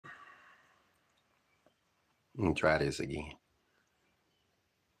Let me try this again.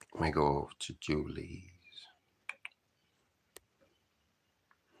 Let me go over to Julie's.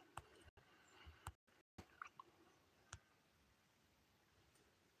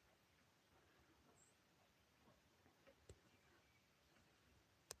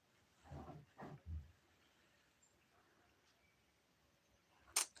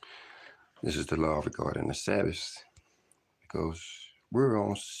 This is the law regarding the Sabbath, because we're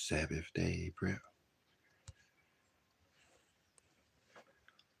on Sabbath Day Prep.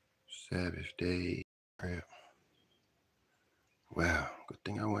 Sabbath Day Prep. Wow, good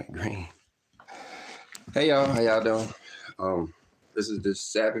thing I went green. Hey y'all, how y'all doing? This is the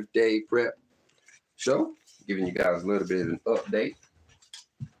Sabbath Day Prep show, giving you guys a little bit of an update.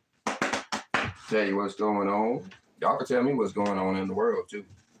 Tell you what's going on. Y'all can tell me what's going on in the world too.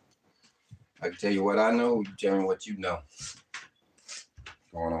 I can tell you what I know, you tell me what you know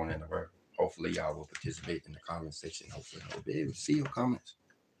going on in the world. Hopefully y'all will participate in the comment section. Hopefully I'll be able to see your comments.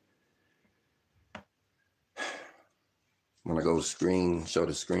 When I go show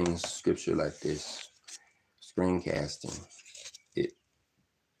the screen scripture like this, screencasting,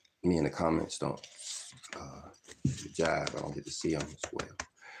 me in the comments don't jive. I don't get to see them as well.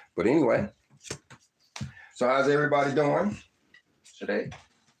 But anyway, so how's everybody doing today?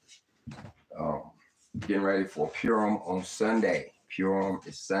 Getting ready for Purim on Sunday. Purim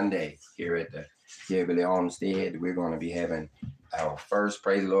is Sunday here at the Hillbilly Homestead. We're going to be having our first,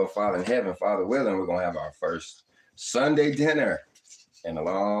 praise the Lord, Father in heaven, Father willing, we're going to have our first Sunday dinner in a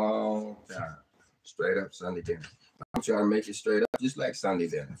long time. Straight up Sunday dinner. I'm trying to make it straight up, just like Sunday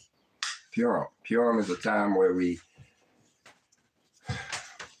dinner. Purim. Purim is a time where we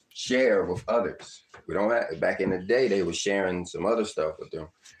share with others. We don't have, back in the day, they were sharing some other stuff with them.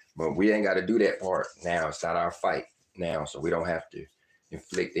 But we ain't got to do that part now. It's not our fight now, so we don't have to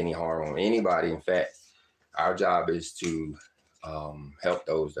inflict any harm on anybody. In fact, our job is to help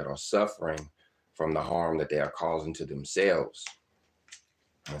those that are suffering from the harm that they are causing to themselves.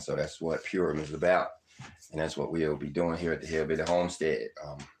 And so that's what Purim is about. And that's what we'll be doing here at the Hillbilly Homestead.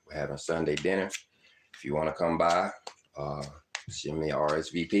 We're having Sunday dinner. If you want to come by, send me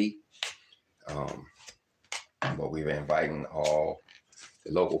RSVP. But we're inviting all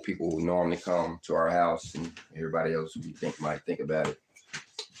the local people who normally come to our house and everybody else who we think might think about it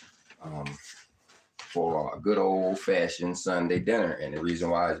for a good old-fashioned Sunday dinner. And the reason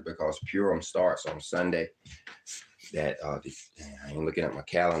why is because Purim starts on Sunday. That I ain't looking at my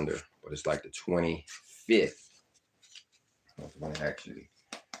calendar, but it's like the 25th. That's when it actually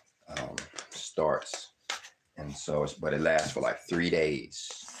starts. And so, but it lasts for like 3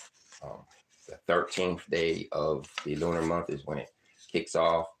 days. The 13th day of the lunar month is when it kicks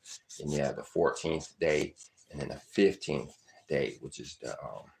off. And you have the 14th day and then the 15th day, which is the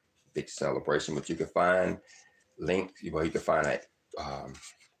big celebration. But you can find links, well, you can find a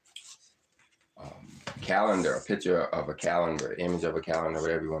calendar, a picture of a calendar, image of a calendar,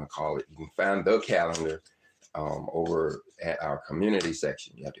 whatever you want to call it. You can find the calendar over at our community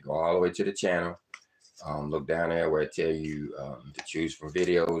section. You have to go all the way to the channel. Look down there where it tells you to choose from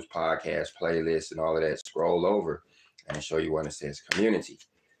videos, podcasts, playlists, and all of that. Scroll over and show you when it says community.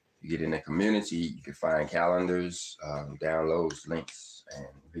 You get in the community, you can find calendars, downloads, links, and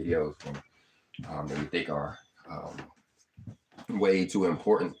videos that you think are way too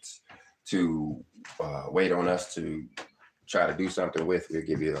important to wait on us to try to do something with. We'll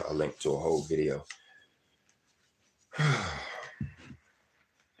give you a link to a whole video.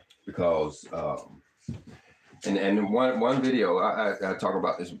 Because and one video I talk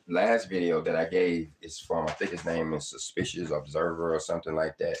about, this last video that I gave is from, I think his name is Suspicious Observer or something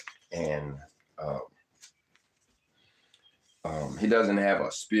like that, and he doesn't have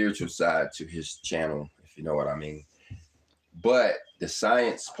a spiritual side to his channel, if you know what I mean, but the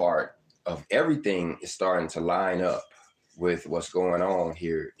science part of everything is starting to line up with what's going on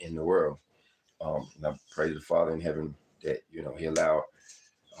here in the world. And I pray the Father in heaven that, you know, he allowed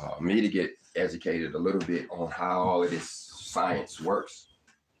me to get educated a little bit on how all of this science works,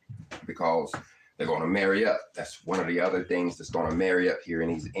 because they're going to marry up. That's one of the other things that's going to marry up here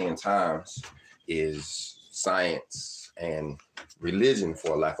in these end times, is science and religion,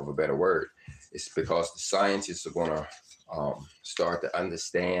 for lack of a better word. It's because the scientists are going to start to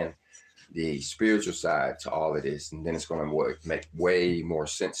understand the spiritual side to all of this, and then it's going to make way more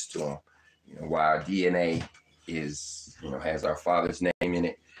sense to them. You know, why our DNA is, you know, has our Father's name in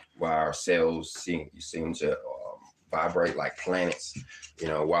it, why our cells seem to vibrate like planets. You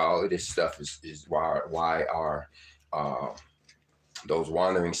know, why all of this stuff is why our those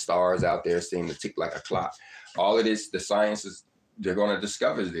wandering stars out there seem to tick like a clock. All of this, the sciences, they're going to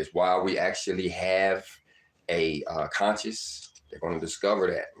discover this, why we actually have a conscious. They're going to discover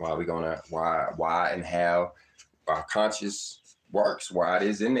that. Why and how our conscious works, why it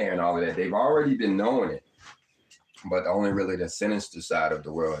is in there and all of that. They've already been knowing it, but only really the sinister side of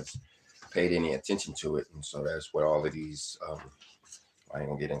the world has paid any attention to it. And so that's what all of these, I ain't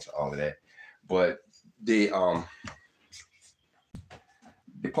gonna get into all of that, but the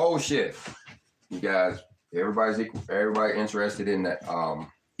pole shift, you guys, everybody interested in that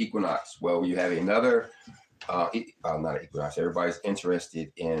equinox. Well, you have another, not an equinox, everybody's interested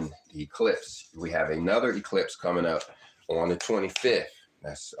in the eclipse. We have another eclipse coming up on the 25th.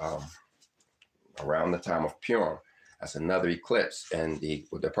 That's around the time of Purim. That's another eclipse. And the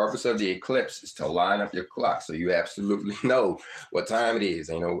purpose of the eclipse is to line up your clock so you absolutely know what time it is.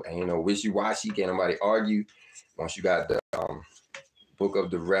 Ain't no wishy-washy, can't nobody argue. Once you got the book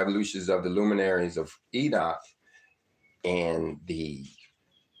of the revolutions of the luminaries of Enoch and the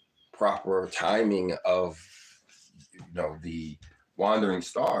proper timing of the wandering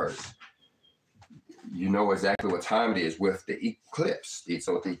stars, you know exactly what time it is with the eclipse.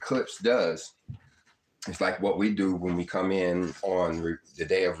 So what the eclipse does, it's like what we do when we come in on the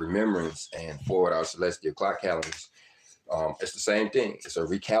day of remembrance and forward our celestial clock calendars. It's the same thing. It's a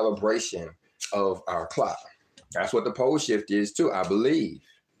recalibration of our clock. That's what the pole shift is too, I believe.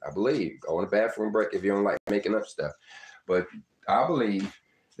 Go in the bathroom break if you don't like making up stuff. But I believe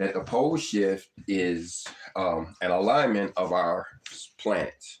that the pole shift is an alignment of our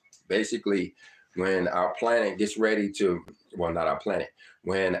planets. Basically, when our planet gets ready to, well, not our planet,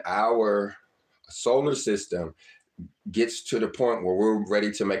 when our solar system gets to the point where we're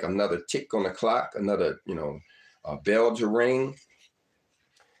ready to make another tick on the clock, another, bell to ring,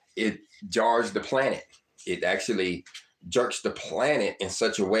 it jars the planet. It actually jerks the planet in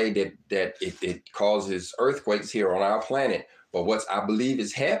such a way that it causes earthquakes here on our planet. But what I believe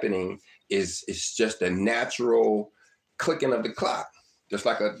is happening is it's just a natural clicking of the clock. Just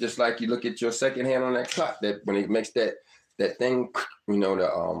like you look at your second hand on that clock, that when it makes that thing, when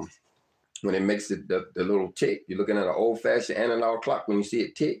it makes the little tick, you're looking at an old-fashioned analog clock. When you see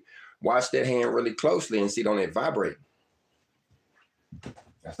it tick, watch that hand really closely and see, don't it vibrate?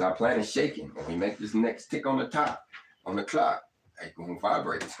 That's our planet shaking. When we make this next tick on the top, on the clock, it's going to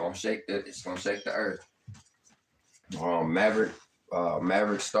vibrate. It's going to shake the earth.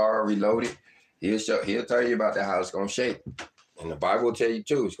 Maverick Star Reloaded, he'll tell you about that, how it's going to shake. And the Bible will tell you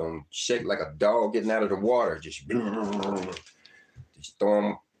too, it's going to shake like a dog getting out of the water. Just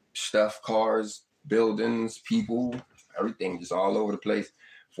throwing stuff, cars, buildings, people, everything just all over the place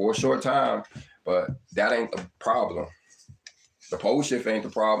for a short time. But that ain't the problem. The pole shift ain't the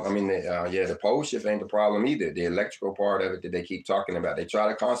problem. I mean, the pole shift ain't the problem either. The electrical part of it that they keep talking about. They try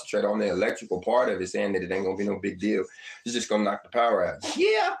to concentrate on the electrical part of it, saying that it ain't going to be no big deal. It's just going to knock the power out.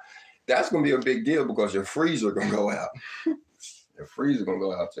 Yeah, that's going to be a big deal because your freezer going to go out. Your freezer going to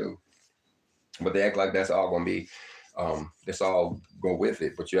go out too. But they act like that's all going to be, that's all go with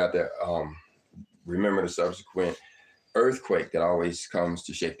it. But you have to remember the subsequent earthquake that always comes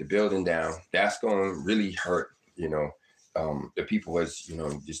to shake the building down. That's going to really hurt, the people, as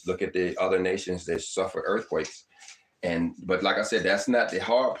just look at the other nations that suffer earthquakes. But like I said, that's not the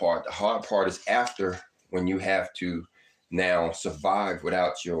hard part. The hard part is after, when you have to now survive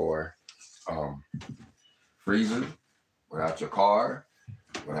without your freezer, without your car,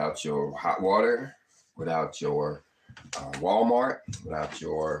 without your hot water, without your Walmart, without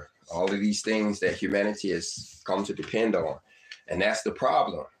your all of these things that humanity has come to depend on. And that's the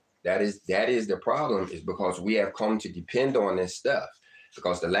problem. That is the problem, is because we have come to depend on this stuff.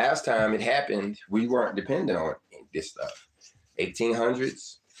 Because the last time it happened, we weren't dependent on this stuff.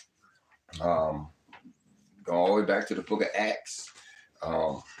 1800s, go all the way back to the book of Acts,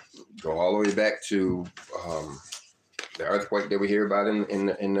 go all the way back to the earthquake that we hear about in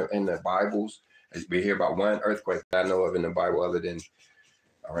the Bibles. We hear about one earthquake that I know of in the Bible other than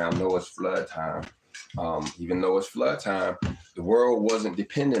around Noah's flood time. Even Noah's flood time, the world wasn't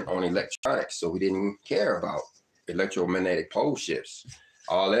dependent on electronics, so we didn't care about electromagnetic pole shifts.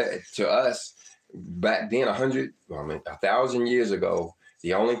 All that, to us, back then, 1,000 years ago,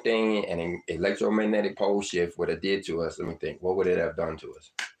 the only thing an electromagnetic pole shift would have did to us, let me think, what would it have done to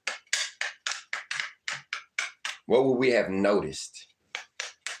us? What would we have noticed?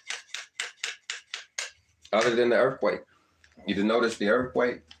 Other than the earthquake. You'd notice the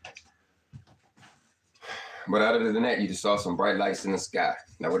earthquake. But other than that, you just saw some bright lights in the sky.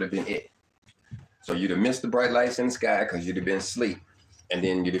 That would have been it. So you'd have missed the bright lights in the sky because you'd have been asleep. And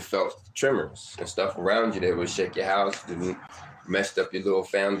then you'd have felt tremors and stuff around you that would shake your house, and messed up your little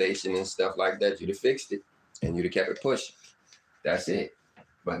foundation and stuff like that. You'd have fixed it and you'd have kept it pushing. That's it.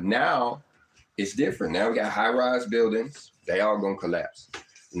 But now it's different. Now we got high-rise buildings. They all gonna collapse.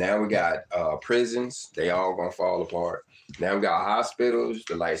 Now we got prisons. They all gonna fall apart. Now we got hospitals.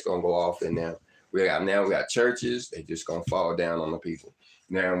 The lights gonna go off in them. Now we got churches. They just gonna fall down on the people.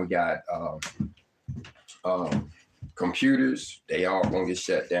 Now we got computers. They all gonna get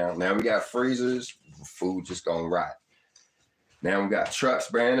shut down. Now we got freezers. Food just gonna rot. Now we got trucks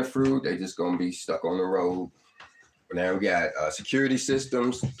bringing the fruit. They just gonna be stuck on the road. Now we got security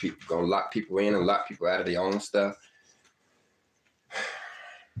systems. People gonna lock people in and lock people out of their own stuff.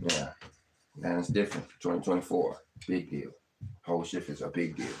 Yeah, man, it's different. 2024, big deal. Whole shift is a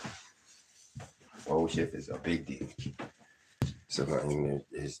big deal. Whole shift is a big deal. So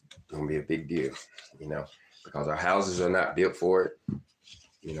it's gonna be a big deal, you know, because our houses are not built for it.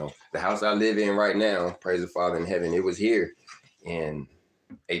 You know, the house I live in right now, praise the Father in heaven, it was here in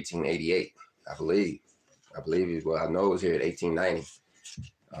 1888, I believe. I know it was here at 1890.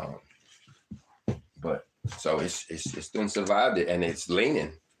 But so it's done survived it, and it's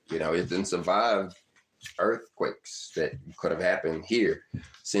leaning. You know, it didn't survive earthquakes that could have happened here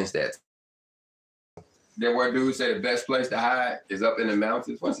since that. There were dudes say the best place to hide is up in the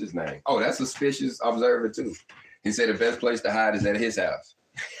mountains. What's his name? Oh, that's Suspicious Observer too. He said the best place to hide is at his house.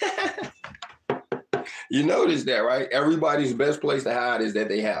 You notice that, right? Everybody's best place to hide is at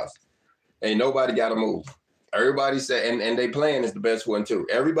their house. Ain't nobody got to move. Everybody said, and they plan is the best one too.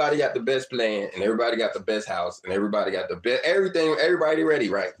 Everybody got the best plan, and everybody got the best house, and everybody got the best everything. Everybody ready,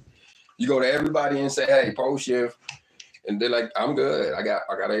 right? You go to everybody and say, "Hey, post shift," and they're like, "I'm good. I got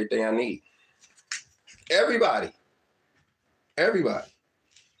everything I need." Everybody.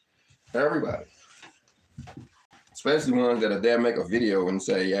 Especially ones that are there, make a video and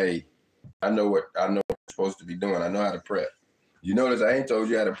say, "Hey, I know what I'm supposed to be doing. I know how to prep." You notice I ain't told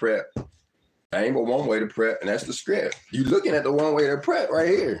you how to prep. I ain't but one way to prep, and that's the script. You looking at the one way to prep right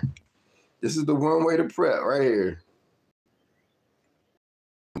here. This is the one way to prep right here.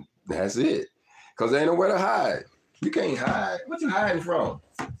 That's it. Because there ain't nowhere to hide. You can't hide. What you hiding from?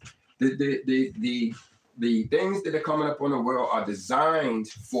 The things that are coming up on the world are designed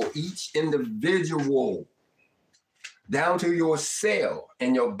for each individual. Down to your cell,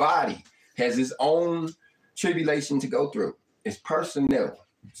 and your body has its own tribulation to go through. It's personal.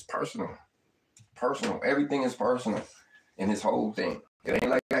 It's personal. Everything is personal in this whole thing. It ain't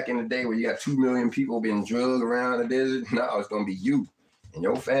like back in the day where you got 2 million people being drugged around the desert. No, it's going to be you and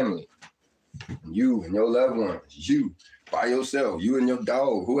your family, you and your loved ones, you by yourself, you and your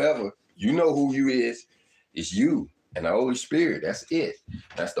dog, whoever. You know who you is. It's you and the Holy Spirit. That's it.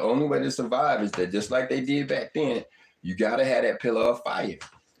 That's the only way to survive, is that just like they did back then, you got to have that pillar of fire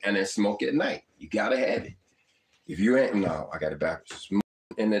and then smoke at night. You got to have it. If you ain't, no, I got it backwards. Smoke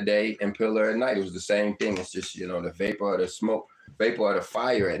in the day and pillar at night. It was the same thing. It's just, you know, the vapor of the smoke, vapor of the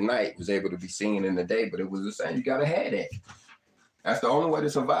fire at night was able to be seen in the day, but it was the same. You got to have that. That's the only way to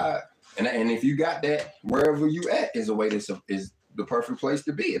survive. And if you got that, wherever you at is a way is the perfect place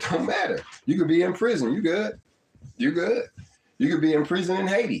to be. It don't matter. You could be in prison. You good. You good. You could be in prison in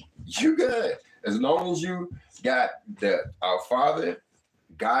Haiti. You good. As long as you got our Father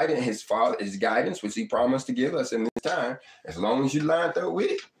guiding his guidance, which he promised to give us in this time, as long as you lined up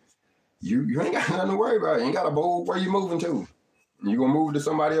with it, you ain't got nothing to worry about. You ain't got to move where you moving to. You're going to move to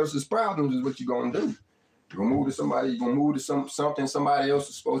somebody else's problems is what you're going to do. You're going to move to somebody, you're going to move to something somebody else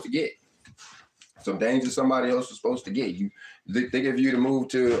is supposed to get. Some danger somebody else is supposed to get. You think if you to move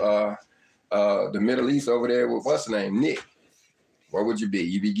to the Middle East over there with what's the name? Nick. Where would you be?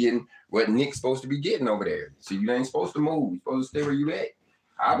 You be getting what Nick's supposed to be getting over there. So you ain't supposed to move. You're supposed to stay where you at.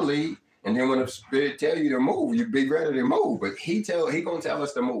 I believe. And then when the Spirit tell you to move, you be ready to move. But he gonna tell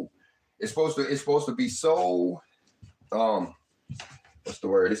us to move. It's supposed to be so what's the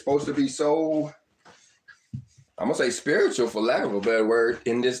word? It's supposed to be so, I'm gonna say spiritual, for lack of a better word,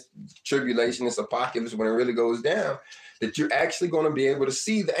 in this tribulation, this apocalypse, when it really goes down, that you're actually gonna be able to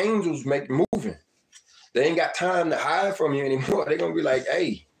see the angels moving. They ain't got time to hide from you anymore. They're gonna be like,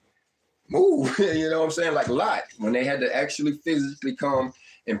 hey, move. You know what I'm saying? Like Lot, when they had to actually physically come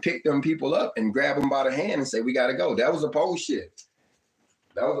and pick them people up and grab them by the hand and say, we gotta go. That was a pole shift.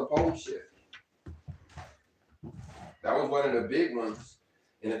 That was a pole shift. That was one of the big ones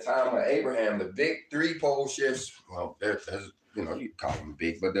in the time of Abraham. The big 3 pole shifts, well, there's, you know, you call them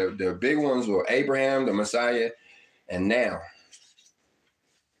big, but the big ones were Abraham, the Messiah, and now.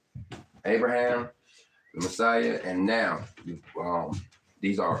 Abraham, the Messiah, and now.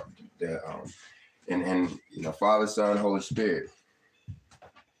 These are the and you know, Father, Son, Holy Spirit.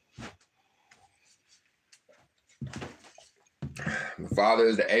 The Father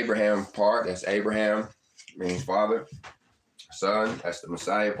is the Abraham part. That's Abraham, means father. Son, that's the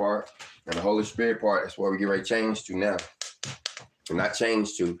Messiah part. And the Holy Spirit part, that's where we get ready to change to now. We're not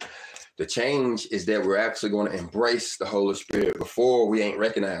change to. The change is that we're actually going to embrace the Holy Spirit. Before, we ain't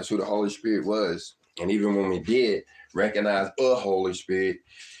recognized who the Holy Spirit was. And even when we did recognize a Holy Spirit,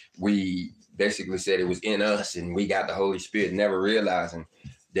 we basically said it was in us and we got the Holy Spirit, never realizing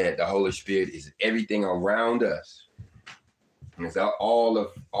that the Holy Spirit is everything around us. And it's all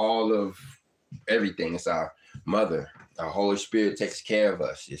of everything. It's our mother. Our Holy Spirit takes care of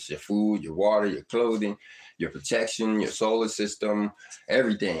us. It's your food, your water, your clothing, your protection, your solar system,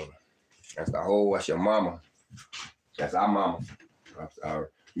 everything. That's your mama. That's our mama.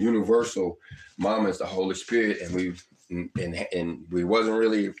 Our universal mama is the Holy Spirit. And we wasn't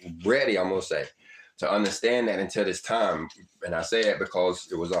really ready, I'm gonna say, to understand that until this time. And I say that because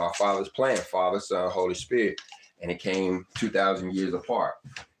it was our Father's plan, Father, Son, Holy Spirit, and it came 2,000 years apart.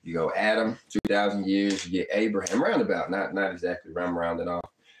 You go Adam, 2,000 years, you get Abraham, roundabout, not exactly, I'm rounding off.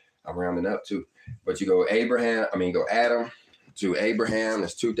 I'm rounding up too. But you go Adam to Abraham,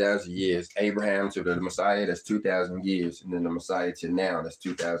 that's 2,000 years. Abraham to the Messiah, that's 2,000 years. And then the Messiah to now, that's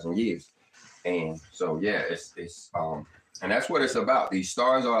 2,000 years. And so, yeah, it's and that's what it's about. These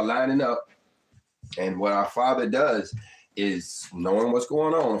stars are lining up. And what our Father does is knowing what's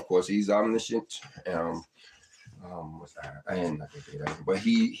going on. Of course, he's omniscient. But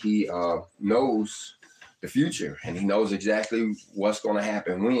he knows the future, and he knows exactly what's going to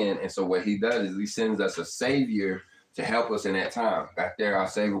happen when. And so what he does is he sends us a savior to help us in that time. Back there, our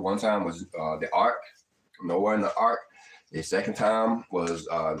savior one time was the ark, Noah in the ark. The second time was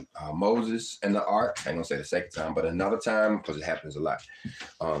Moses in the ark. I ain't gonna say the second time, but another time, because it happens a lot.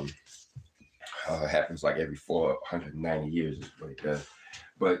 It happens like every 490 years is what it does.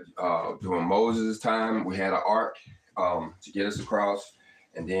 But during Moses' time, we had an ark to get us across.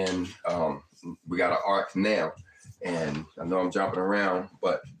 And then we got an ark now. And I know I'm jumping around,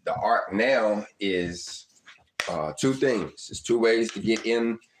 but the ark now is two things. There's two ways to get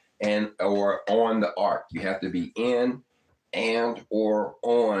in and or on the ark. You have to be in and or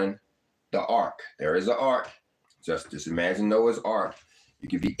on the ark. There is an ark. Just imagine Noah's ark. You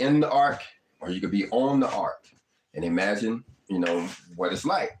could be in the ark or you could be on the ark. And imagine, what it's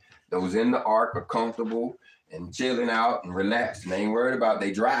like. Those in the ark are comfortable and chilling out and relaxed. And they ain't worried about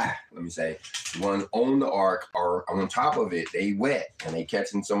they dry, let me say. The ones on the ark are on top of it. They wet and they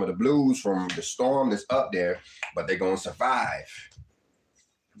catching some of the blues from the storm that's up there, but they're going to survive.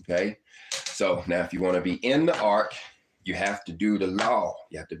 Okay? So now if you want to be in the ark, you have to do the law.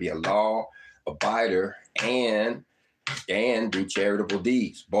 You have to be a law abider and do charitable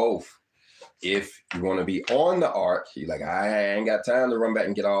deeds, both. If you want to be on the ark, you're like, I ain't got time to run back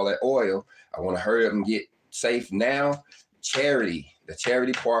and get all that oil. I want to hurry up and get safe now. Charity, the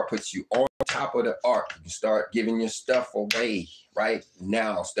charity part puts you on top of the ark. You can start giving your stuff away right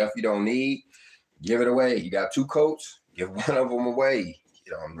now. Stuff you don't need, give it away. You got 2 coats, give one of them away.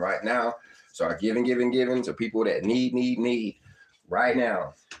 Right now. Start giving to people that need right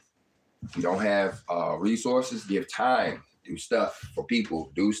now. If you don't have resources, give time. Do stuff for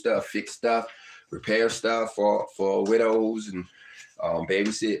people. Do stuff, fix stuff, repair stuff for widows and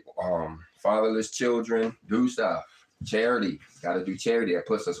babysit fatherless children. Do stuff. Charity. Got to do charity. That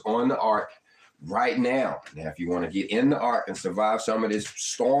puts us on the ark right now. Now, if you want to get in the ark and survive some of this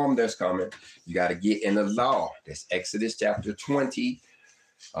storm that's coming, you got to get in the law. That's Exodus chapter 20,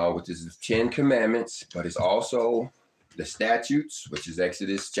 which is the 10 commandments, but it's also the statutes, which is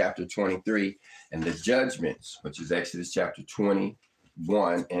Exodus chapter 23, and the judgments, which is Exodus chapter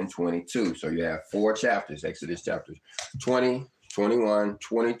 21 and 22. So you have 4 chapters, Exodus chapters 20, 21,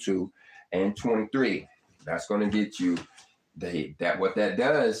 22, and 23. That's going to get you what that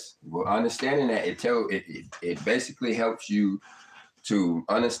does. Well, understanding that it basically helps you to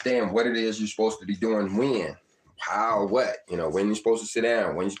understand what it is you're supposed to be doing when. How, what, when you're supposed to sit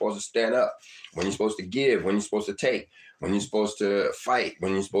down, when you're supposed to stand up, when you're supposed to give, when you're supposed to take, when you're supposed to fight,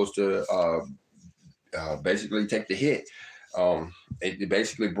 when you're supposed to basically take the hit. It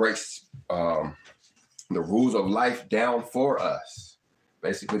basically breaks the rules of life down for us.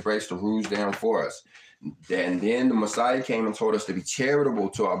 Basically breaks the rules down for us. And then the Messiah came and told us to be charitable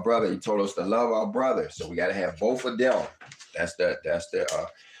to our brother. He told us to love our brother. So we got to have both of them. That's the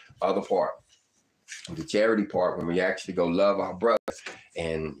other part. The charity part, when we actually go love our brothers.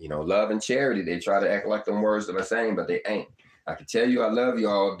 And love and charity, they try to act like them words that I'm saying, but they ain't. I can tell you I love you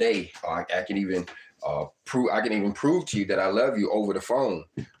all day. I can even prove to you that I love you over the phone.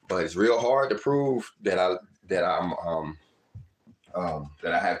 But it's real hard to prove that I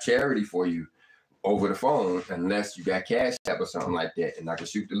have charity for you over the phone unless you got Cash App or something like that, and I can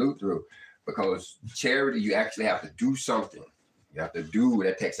shoot the loot through. Because charity, you actually have to do something. You have to do.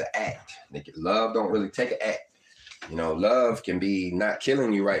 That takes an act. Love don't really take an act. You know, love can be not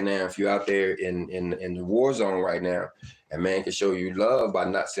killing you right now if you're out there in the war zone right now. And man can show you love by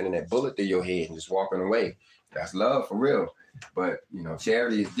not sending that bullet through your head and just walking away. That's love for real. But, you know,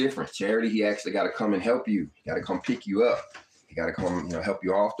 charity is different. Charity, he actually got to come and help you. He got to come pick you up. He got to come, you know, help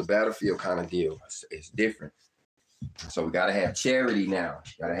you off the battlefield kind of deal. It's different. So we got to have charity now.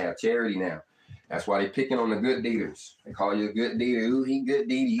 Got to have charity now. That's why they picking on the good deeders. They call you a good deeder. Ooh, he good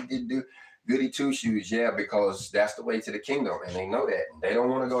deeder. He did do goody two shoes. Yeah, because that's the way to the kingdom. And they know that. They don't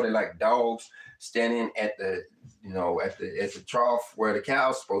want to go there like dogs standing at the, you know, at the trough where the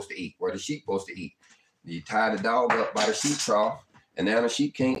cow's supposed to eat, where the sheep supposed to eat. You tie the dog up by the sheep trough, and now the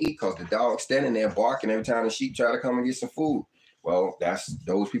sheep can't eat because the dog's standing there barking every time the sheep try to come and get some food. Well, that's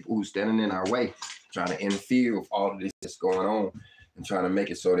those people who's standing in our way, trying to interfere with all of this that's going on and trying to make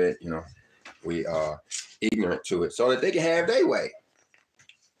it so that, you know, we are ignorant to it so that they can have their way.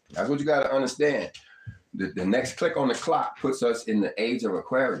 That's what you got to understand. The next click on the clock puts us in the age of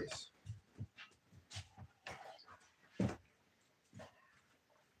Aquarius.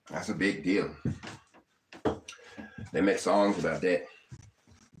 That's a big deal. They make songs about that.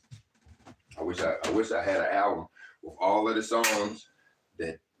 I wish I had an album with all of the songs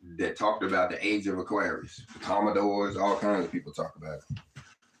that talked about the age of Aquarius. The Commodores, all kinds of people talk about it.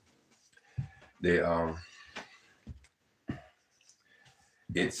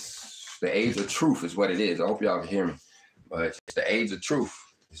 It's the age of truth is what it is. I hope y'all can hear me. But it's the age of truth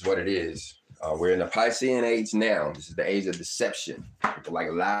is what it is. We're in the Piscean age now. This is the age of deception. People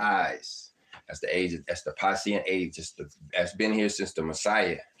like lies. That's the age. That's the Piscean age. That's been here since the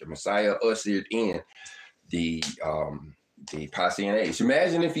Messiah. The Messiah ushered in the Piscean age.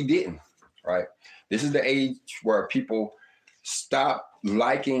 Imagine if he didn't, right? This is the age where people stop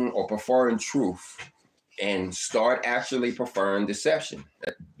liking or preferring truth and start actually preferring deception.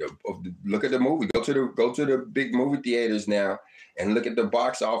 Look at the movie. Go to the big movie theaters now and look at the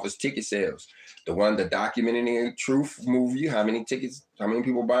box office ticket sales. The documentary truth movie, how many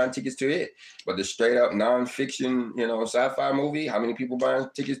people buying tickets to it? But the straight up nonfiction, you know, sci-fi movie, how many people buying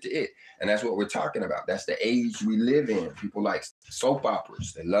tickets to it? And that's what we're talking about. That's the age we live in. People like soap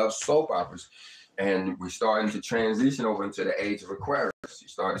operas. They love soap operas. And we're starting to transition over into the age of Aquarius. You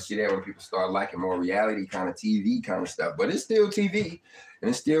start to see that when people start liking more reality kind of TV kind of stuff. But it's still TV, and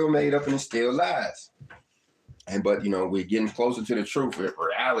it's still made up, and it's still lies. But, you know, we're getting closer to the truth,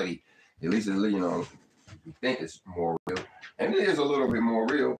 reality. At least, you know, we think it's more real. And it is a little bit more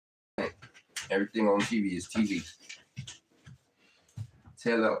real. Everything on TV is TV.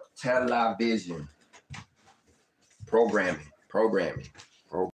 Television. Programming.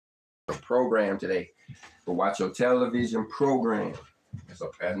 Program today, but watch your television program.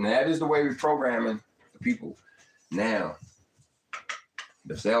 And that is the way we're programming the people now.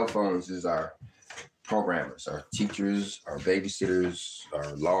 The cell phones is our programmers, our teachers, our babysitters,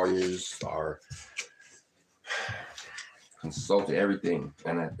 our lawyers, our consultant, everything.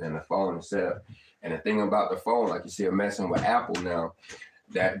 And the phone is set up. And the thing about the phone, like you see, they're messing with Apple now.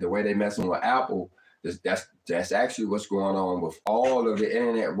 That the way they're messing with Apple, that's actually what's going on with all of the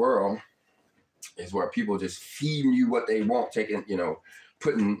internet world, is where people just feeding you what they want, taking, you know,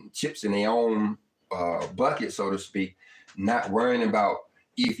 putting chips in their own bucket, so to speak, not worrying about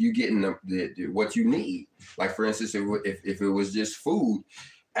if you're getting the what you need. Like, for instance, if it was just food,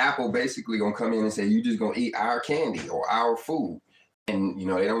 Apple basically gonna come in and say, you just gonna eat our candy or our food. And, you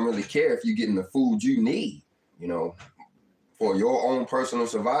know, they don't really care if you're getting the food you need, you know, for your own personal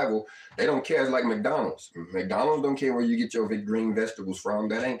survival. They don't care. It's like McDonald's. McDonald's don't care where you get your green vegetables from.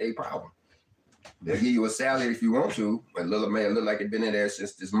 That ain't their problem. They'll give you a salad if you want to, but it may look like it's been in there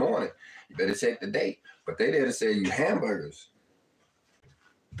since this morning. You better check the date. But they there to sell you hamburgers.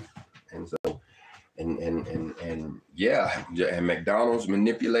 And so, and yeah, and McDonald's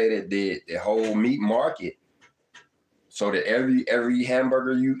manipulated the whole meat market so that every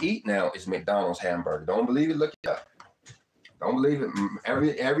hamburger you eat now is McDonald's hamburger. Don't believe it? Look it up. Don't believe it.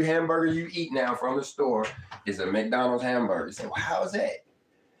 Every hamburger you eat now from the store is a McDonald's hamburger. You say, well, how is that?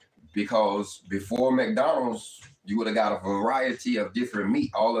 Because before McDonald's, you would have got a variety of different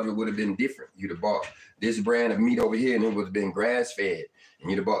meat. All of it would have been different. You'd have bought this brand of meat over here, and it would have been grass-fed. And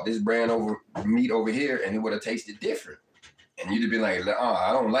you'd have bought this brand of meat over here, and it would have tasted different. And you'd have been like,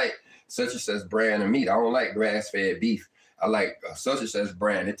 I don't like such and such brand of meat. I don't like grass-fed beef. I like such and such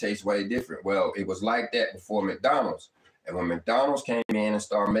brand. It tastes way different. Well, it was like that before McDonald's. And when McDonald's came in and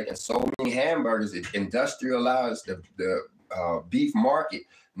started making so many hamburgers, it industrialized the beef market,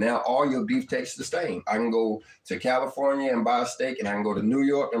 now all your beef tastes the same. I can go to California and buy a steak, and I can go to New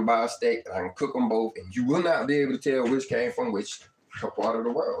York and buy a steak, and I can cook them both, and you will not be able to tell which came from which part of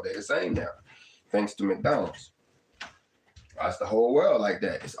the world. They're the same now, thanks to McDonald's. That's the whole world like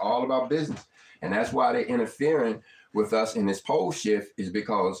that. It's all about business. And that's why they're interfering with us in this pole shift, is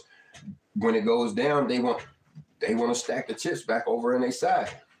because when it goes down, they want to stack the chips back over in their side.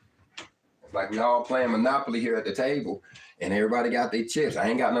 It's like we all playing Monopoly here at the table, and everybody got their chips. I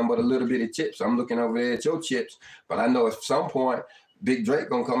ain't got nothing but a little bit of chips. I'm looking over there at your chips, but I know at some point, Big Drake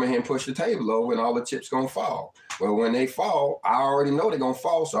gonna come in here and push the table over, and all the chips gonna fall. Well, when they fall, I already know they're gonna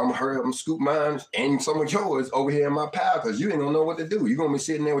fall, so I'm gonna hurry up and scoop mine and some of yours over here in my pile, because you ain't gonna know what to do. You're gonna be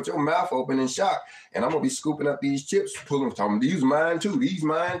sitting there with your mouth open in shock, and I'm gonna be scooping up these chips, pulling them, talking, these mine too, these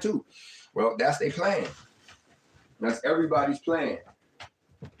mine too. Well, that's their plan. That's everybody's plan.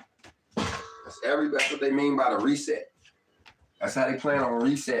 That's what they mean by the reset. That's how they plan on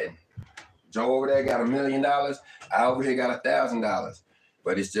resetting. Joe over there got $1 million. I over here got $1,000.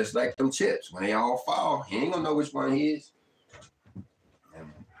 But it's just like them chips. When they all fall, he ain't gonna know which one he is.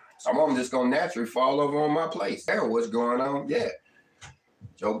 And some of them just gonna naturally fall over on my place. There, what's going on? Yeah.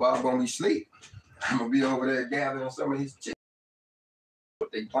 Joe Bob gonna be asleep. I'm gonna be over there gathering some of his chips.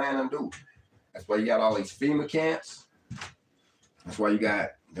 What they plan on do. That's why you got all these FEMA camps. That's why you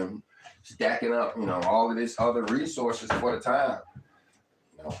got them stacking up, all of this other resources for the time.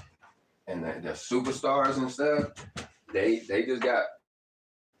 And the superstars and stuff, they just got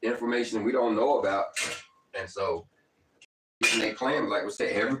information we don't know about. And so they claim, like we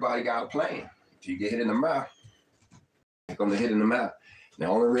said, everybody got a plan. If you get hit in the mouth, you're going to hit in the mouth. The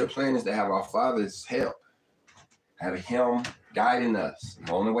only real plan is to have our Father's help, have Him guiding us.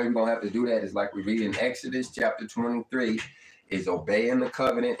 The only way we're going to have to do that is like we read in Exodus chapter 23, is obeying the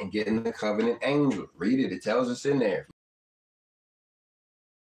covenant and getting the covenant angel. Read it. It tells us in there.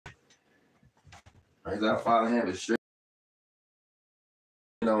 Praise our Father in heaven.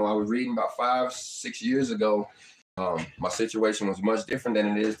 I was reading about 5-6 years ago. My situation was much different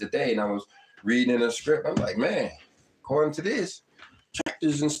than it is today. And I was reading in a script. I'm like, man, according to this,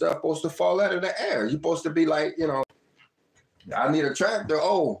 tractors and stuff supposed to fall out of the air. You're supposed to be like, I need a tractor.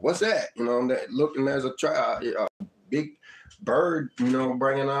 Oh, what's that? Looking, there's a big bird,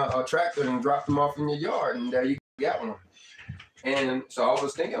 bringing a tractor and drop them off in your yard. And there you got one. And so I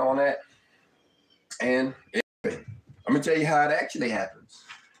was thinking on that. And I'm going to tell you how it actually happens.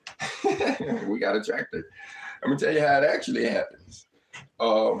 We got a tractor. I'm going to tell you how it actually happens.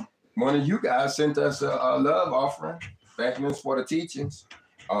 One of you guys sent us a love offering, thanking us for the teachings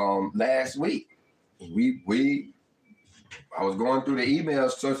last week. I was going through the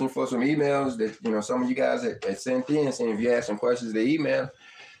emails, searching for some emails that, some of you guys had sent in, saying if you had some questions, the email.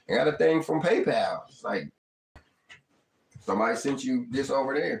 I got a thing from PayPal. It's like, somebody sent you this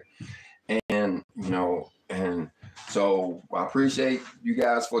over there. And, and so I appreciate you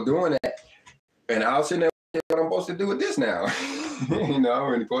guys for doing that. And I was sitting there, what I'm supposed to do with this now? And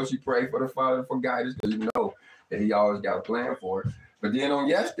of course you pray for the Father for guidance, because you know that He always got a plan for it. But then on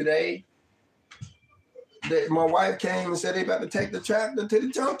yesterday, my wife came and said they about to take the tractor to the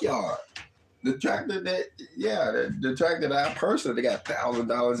junkyard. The tractor the tractor that I personally got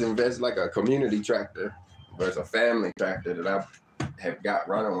 $1,000 invested, like a community tractor, but it's a family tractor that I have got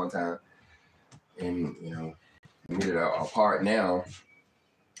running one time. And, needed a part now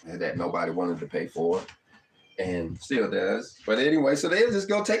that nobody wanted to pay for, and still does. But anyway, so they'll just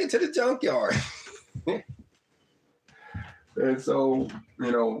go take it to the junkyard. And so,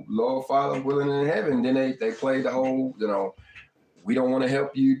 Lord Father willing in heaven, then they play the whole, we don't want to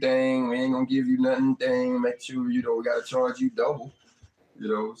help you thing. We ain't going to give you nothing thing. Make sure, we got to charge you double,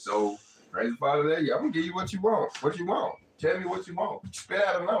 So praise the Father there. I'm going to give you what you want. What you want. Tell me what you want. Spit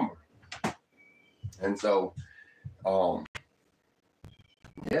out a number. And so, I'm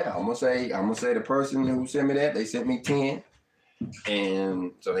gonna say the person who sent me that, they sent me 10,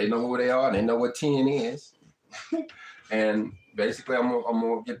 and so they know who they are. And they know what 10 is, and basically I'm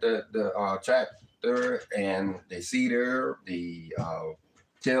gonna get the tractor and the seeder, the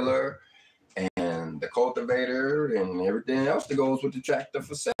tiller, and the cultivator, and everything else that goes with the tractor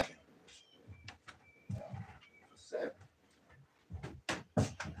for $7.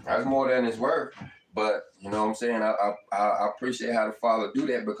 That's more than it's worth. But, you know what I'm saying? I appreciate how the Father do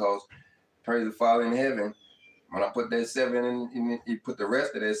that, because praise the Father in heaven. When I put that 7 in, he put the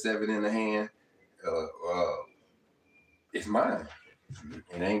rest of that 7 in the hand, it's mine.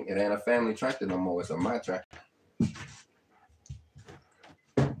 It ain't a family tractor no more. It's my tractor.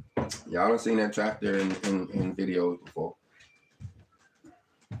 Y'all done seen that tractor in videos before.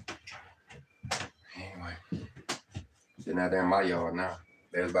 Anyway, Sitting out there in my yard now.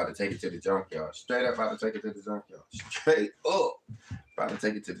 They was about to take it to the junkyard. Straight up about to take it to the junkyard. Straight up about to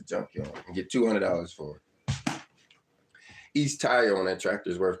take it to the junkyard and get $200 for it. Each tire on that tractor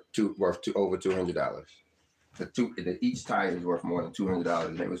is worth over $200. Each tire is worth more than $200,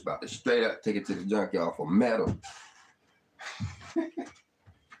 and they was about to straight up take it to the junkyard for metal.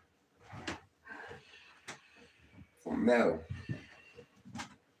 For metal.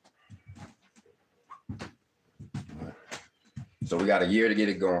 So we got a year to get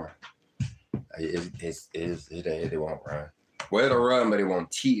it going. It won't run. Well, it'll run, but it won't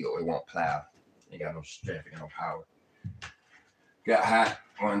till. It won't plow. Ain't got no strength, ain't no power. Got hot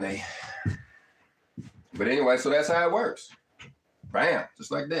one day. But anyway, so that's how it works. Bam,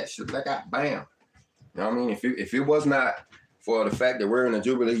 just like that. Shit like that, bam. You know what I mean? If it was not for the fact that we're in a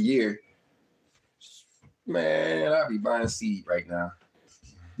Jubilee year, man, I'd be buying seed right now.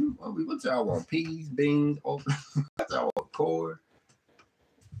 What y'all want? Peas, beans, okra? What y'all want? Corn?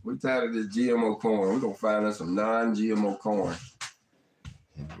 We're tired of this GMO corn. We're going to find us some non-GMO corn.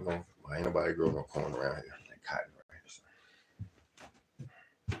 Ain't nobody growing no corn around here. Like cotton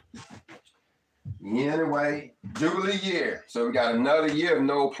right here. Anyway, Jubilee year. So we got another year of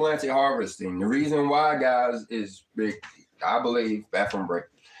no plenty harvesting. The reason why, guys, is big. I believe, bathroom break.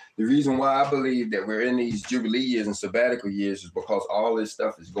 The reason why I believe that we're in these Jubilee years and sabbatical years is because all this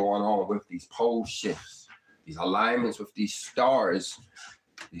stuff is going on with these pole shifts, these alignments with these stars,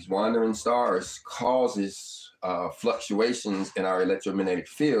 these wandering stars causes fluctuations in our electromagnetic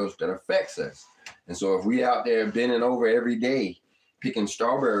fields that affects us. And so if we out there bending over every day, picking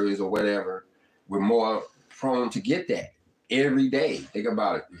strawberries or whatever, we're more prone to get that every day. Think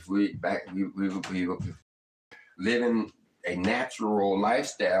about it. If we living a natural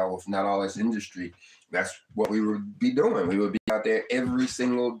lifestyle with not all this industry, that's what we would be doing. We would be out there every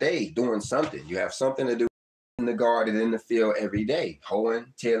single day doing something. You have something to do in the garden, in the field every day.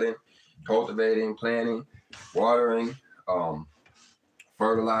 Hoeing, tilling, cultivating, planting, watering,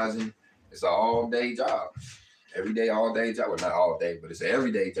 fertilizing. It's an all-day job. Every day, all-day job. Well, not all day, but it's an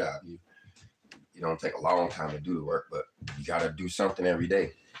everyday job. You don't take a long time to do the work, but you got to do something every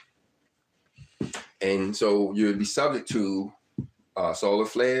day. And so you'd be subject to solar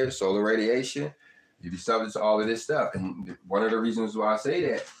flares, solar radiation. You'd be subject to all of this stuff. And one of the reasons why I say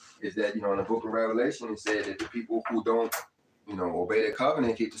that is that, in the book of Revelation, it said that the people who don't, obey the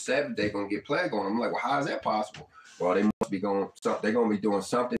covenant, keep the Sabbath, they're going to get plague on them. I'm like, well, how is that possible? Well, they're going to be doing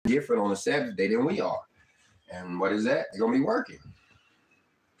something different on the Sabbath day than we are. And what is that? They're going to be working.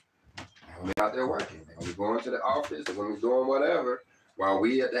 They're going to be out there working. They're going to be going to the office. They're going to be doing whatever while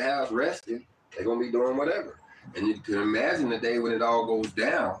we at the house resting. They're going to be doing whatever. And you can imagine the day when it all goes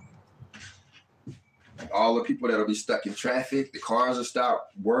down. Like all the people that will be stuck in traffic, the cars will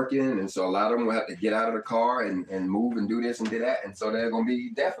stop working. And so a lot of them will have to get out of the car and move and do this and do that. And so they're going to be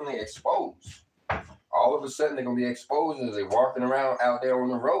definitely exposed. All of a sudden, they're going to be exposed as they're walking around out there on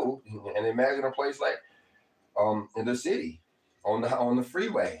the road. And imagine a place like in the city, on the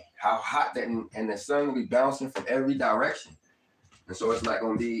freeway, how hot that, and the sun will be bouncing from every direction. And so it's not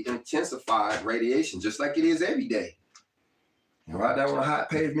going to be intensified radiation, just like it is every day. Right down on a hot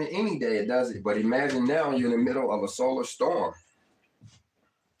pavement, any day it does it. But imagine now you're in the middle of a solar storm,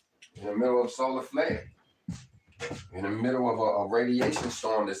 in the middle of a solar flare, in the middle of a radiation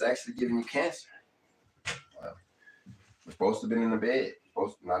storm that's actually giving you cancer. You're supposed to be in the bed.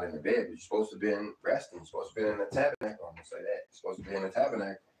 Not in the bed, but you're supposed to be resting. You're supposed to be in the tabernacle. I'm going to say that. You're supposed to be in the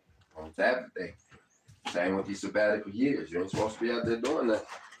tabernacle on Sabbath day. Same with these sabbatical years. You ain't supposed to be out there doing that.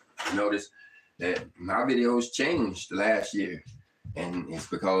 Notice that my videos changed last year. And it's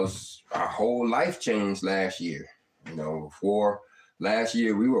because our whole life changed last year. Before last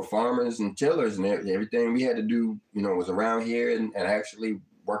year, we were farmers and tillers, and everything we had to do, was around here and actually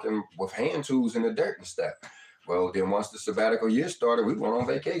working with hand tools in the dirt and stuff. Well, then once the sabbatical year started, we went on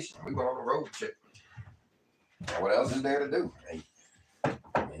vacation. We went on a road trip. And what else is there to do?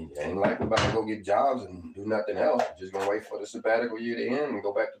 Ain't like we're about to go get jobs and do nothing else. We're just going to wait for the sabbatical year to end and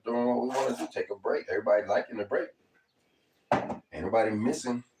go back to doing what we want to do. Take a break. Everybody liking the break. Ain't nobody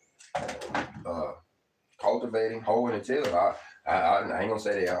missing cultivating, hoeing, and tilling. I ain't going to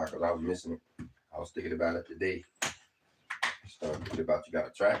say they are because I was missing it. I was thinking about it today. Started thinking about you got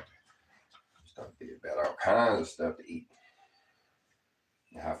a tractor. Started thinking about all kinds of stuff to eat.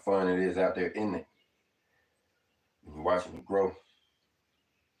 And how fun it is out there in it. And watching it grow.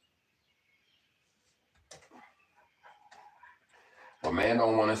 But man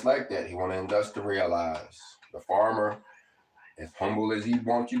don't want us like that. He want to industrialize. The farmer, as humble as he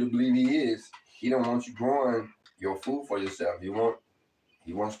wants you to believe he is, he don't want you growing your food for yourself. He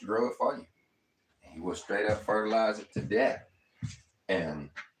wants to grow it for you. He will straight up fertilize it to death. And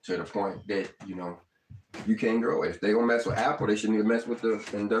to the point that, you know, you can't grow it. If they gonna mess with Apple, they shouldn't even mess with the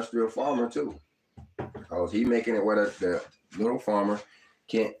industrial farmer too. Because he making it where the little farmer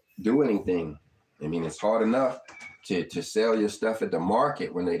can't do anything. I mean, it's hard enough to sell your stuff at the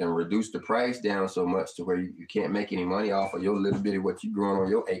market when they done reduce the price down so much to where you can't make any money off of your little bit of what you growing on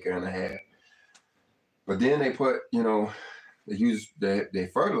your acre and a half. But then they put, you know, they use the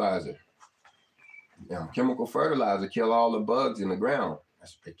fertilizer. Chemical fertilizer kill all the bugs in the ground.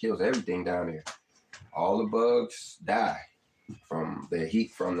 It kills everything down there. All the bugs die from the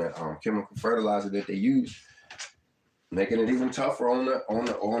heat from the chemical fertilizer that they use, making it even tougher on the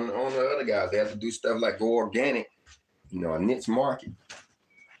other guys. They have to do stuff like go organic, you know, a niche market,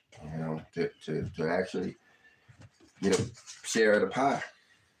 you know, to actually get a share of the pie.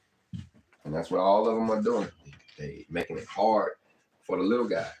 And that's what all of them are doing. They making it hard for the little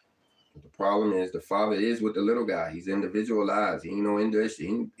guy. But the problem is the father is with the little guy. He's individualized. He ain't no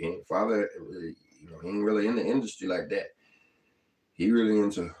industry. Father, you know, he ain't really in the industry like that. He really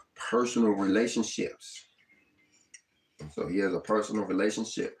into personal relationships. And so he has a personal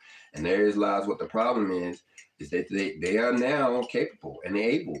relationship. And there lies what the problem is that they are now capable and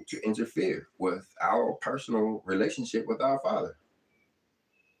able to interfere with our personal relationship with our Father.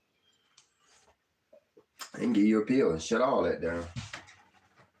 And give you a pill and shut all that down.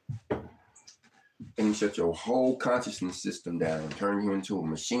 And shut your whole consciousness system down and turn you into a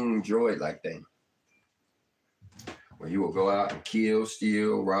machine droid-like thing. Where you will go out and kill,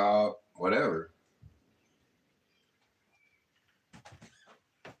 steal, rob, whatever.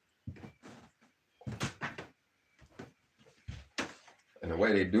 And the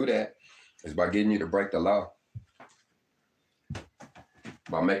way they do that is by getting you to break the law.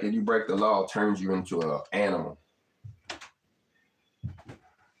 By making you break the law, turns you into an animal.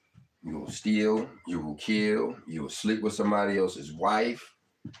 You will steal, you will kill, you will sleep with somebody else's wife.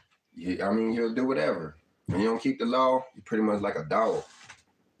 You'll do whatever. When you don't keep the law, you're pretty much like a dog.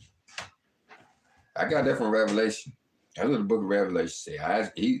 I got that from Revelation. That's what the book of Revelation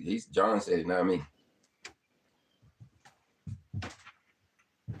said. John said it, not me.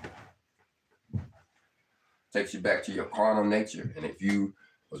 Takes you back to your carnal nature. And if you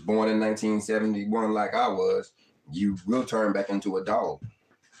was born in 1971 like I was, you will turn back into a dog.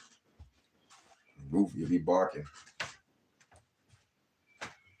 Roof, you'll be barking.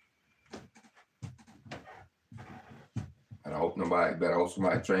 And I hope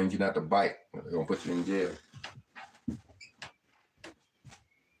somebody trains you not to bite. They're gonna put you in jail.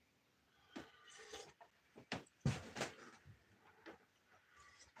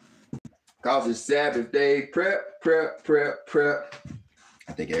 Cause it's Sabbath Day prep.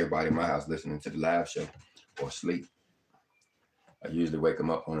 I think everybody in my house listening to the live show or asleep. I usually wake them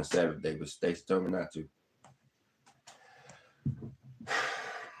up on a Sabbath day, but Stacy told me not to.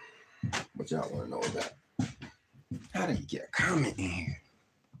 What y'all want to know about? How did you get a comment in here?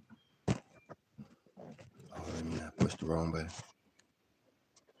 Oh, let me not push the wrong button.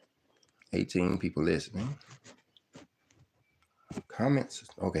 18 people listening. Comments?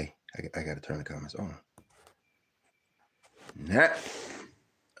 Okay, I got to turn the comments on.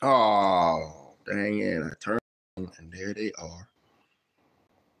 Oh, dang it. I turned them and there they are.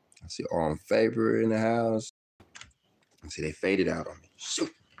 I see all in favor in the house. I see they faded out on me.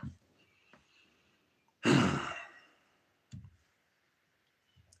 Shoot. I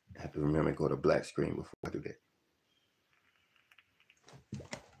have to remember to go to black screen before I do that.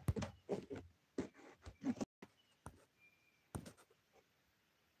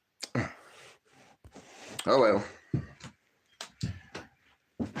 Oh well.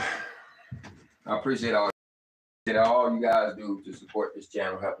 I appreciate all you guys do to support this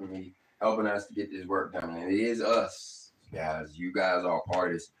channel, helping us to get this work done. And it is us, guys. You guys are part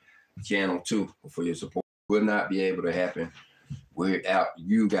of this channel too. For your support, would not be able to happen without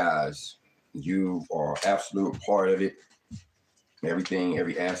you guys. You are absolute part of it. Everything,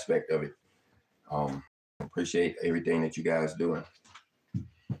 every aspect of it. Appreciate everything that you guys doing.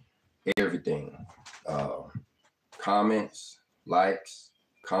 Everything. Comments, likes,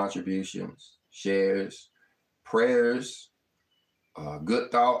 contributions, shares, prayers,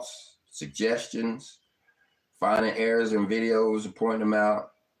 good thoughts, suggestions, finding errors in videos and pointing them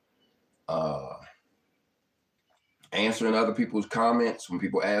out, answering other people's comments when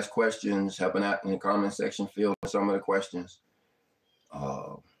people ask questions, helping out in the comment section, field some of the questions,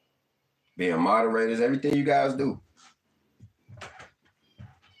 being moderators, everything you guys do.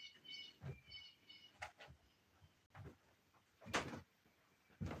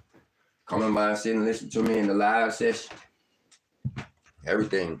 Coming by and sit and listen to me in the live session.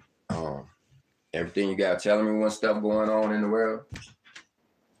 Everything. Everything you got telling me what stuff going on in the world.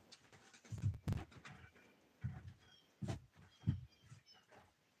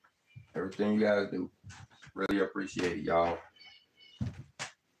 Everything you guys do. Really appreciate it, y'all.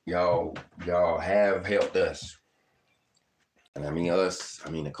 Y'all have helped us. And I mean us,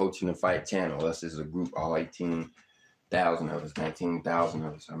 the Coach in the Fight channel. Us as a group, all 18,000 of us, 19,000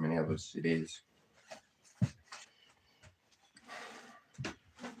 of us, how many of us it is.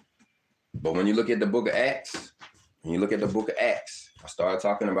 But when you look at the book of Acts, I started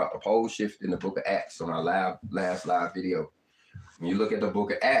talking about the pole shift in the book of Acts on our last live video. When you look at the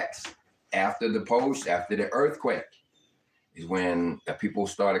book of Acts, after the earthquake, is when the people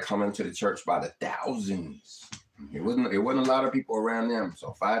started coming to the church by the thousands. It wasn't a lot of people around them.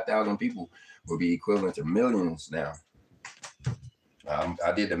 So 5,000 people would be equivalent to millions now.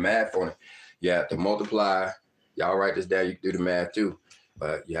 I did the math on it. You have to multiply. Y'all write this down. You can do the math too.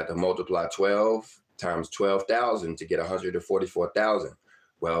 But you have to multiply 12 times 12,000 to get 144,000.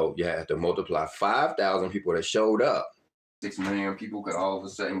 Well, you have to multiply 5,000 people that showed up. 6 million people could all of a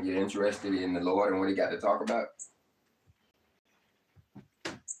sudden get interested in the Lord and what he got to talk about.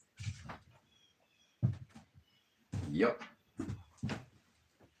 Yep.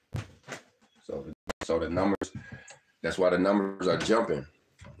 So the numbers, that's why the numbers are jumping.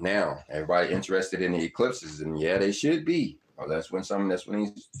 Now, everybody interested in the eclipses, and yeah, they should be. Oh, that's when these,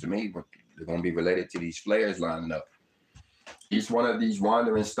 to me, they're going to be related to these flares lining up. Each one of these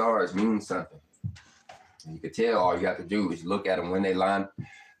wandering stars means something. And you can tell all you have to do is look at them when they line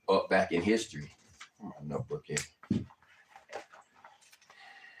up back in history. My notebook here.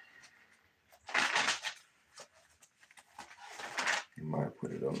 You might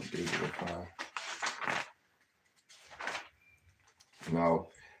put it on the digital file. Now,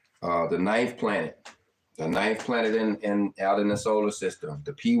 the ninth planet in out in the solar system,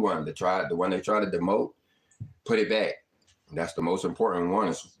 the P1, the one they tried to demote, put it back. That's the most important one.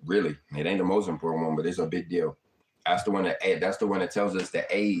 It's really, it ain't the most important one, but it's a big deal. That's the one that tells us the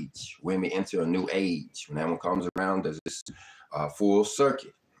age, when we enter a new age. When that one comes around, there's this full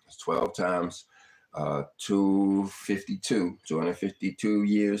circuit. It's 12 times 252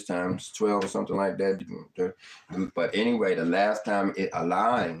 years times 12 or something like that. But anyway, the last time it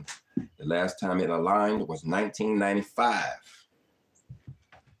aligned was 1995.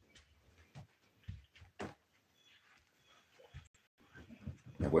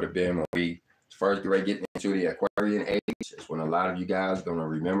 It would have been when we first getting into the Aquarian age. It's when a lot of you guys are going to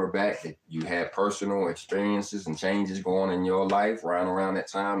remember back that you had personal experiences and changes going on in your life around that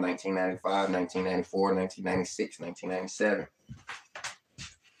time, 1995, 1994, 1996, 1997.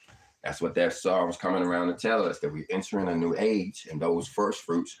 That's what that star was coming around to tell us, that we're entering a new age, and those first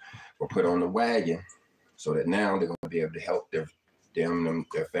fruits were put on the wagon so that now they're going to be able to help their families,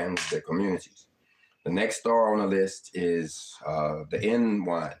 their communities. The next star on the list is the N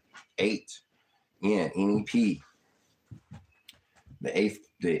one, 8, NEP. The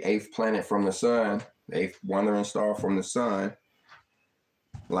eighth planet from the sun, the eighth wandering star from the sun,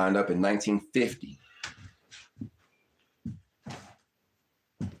 lined up in 1950.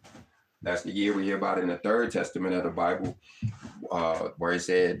 That's the year we hear about in the Third Testament of the Bible, where it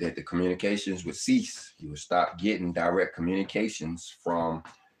said that the communications would cease. You would stop getting direct communications from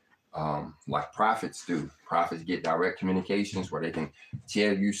like prophets do. Prophets get direct communications where they can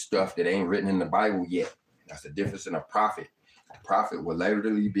tell you stuff that ain't written in the Bible yet. That's the difference in a prophet. A prophet will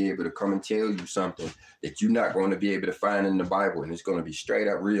literally be able to come and tell you something that you're not going to be able to find in the Bible, and it's going to be straight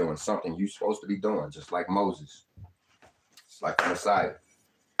up real and something you're supposed to be doing, just like Moses. It's like the Messiah.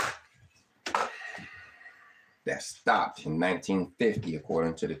 That stopped in 1950,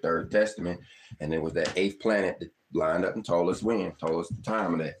 according to the Third Testament, and it was that eighth planet that lined up and told us when, told us the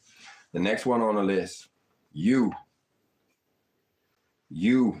time of that. The next one on the list, U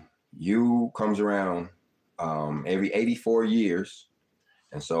comes around every 84 years.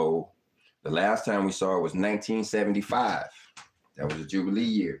 And so the last time we saw it was 1975. That was a Jubilee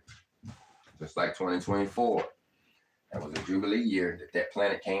year, just like 2024. That was a Jubilee year that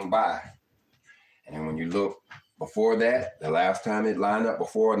planet came by. And then when you look before that, the last time it lined up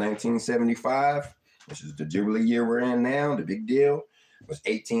before 1975, which is the Jubilee year we're in now, the big deal, was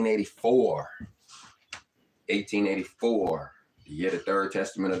 1884. 1884, the year the Third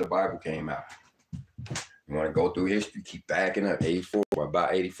Testament of the Bible came out. You want to go through history, keep backing up. 84,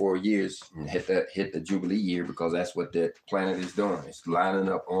 about 84 years, and hit the Jubilee year, because that's what that planet is doing. It's lining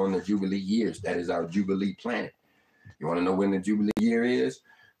up on the Jubilee years. That is our Jubilee planet. You want to know when the Jubilee year is?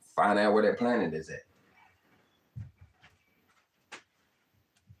 Find out where that planet is at.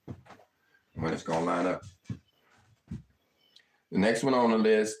 When it's going to line up. The next one on the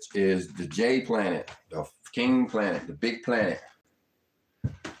list is the J planet, the king planet, the big planet.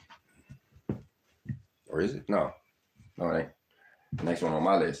 Or is it? No, it ain't. The next one on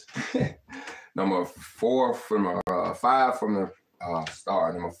my list. Number 4 from 5 from the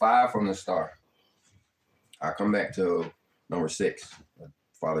star. Number 5 from the star. I'll come back to number 6. My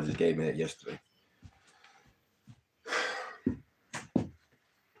father just gave me that yesterday.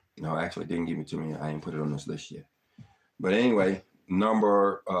 No, actually didn't give it to me. I ain't put it on this list yet. But anyway,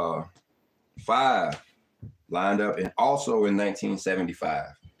 number 5 lined up and also in 1975.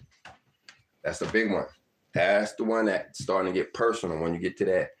 That's the big one. That's the one that's starting to get personal when you get to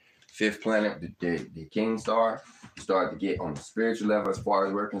that 5th planet, the king star. You start to get on the spiritual level as far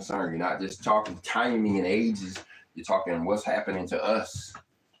as we're concerned. You're not just talking timing and ages. You're talking what's happening to us.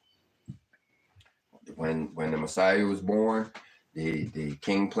 When the Messiah was born, the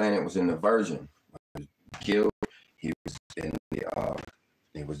king planet was in the Virgin. When he was killed, he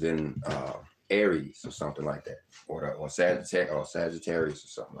was in Aries or something like that, or Sagittarius or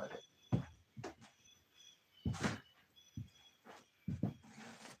something like that.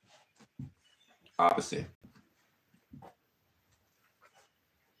 Opposite.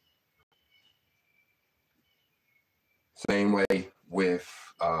 Same way with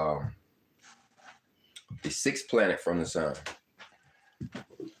the 6th planet from the sun.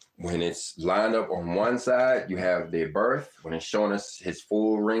 When it's lined up on one side, you have their birth. When it's showing us his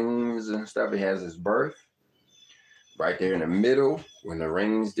full rings and stuff, it has his birth. Right there in the middle, when the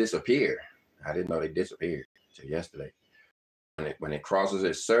rings disappear. I didn't know they disappeared until yesterday. When it crosses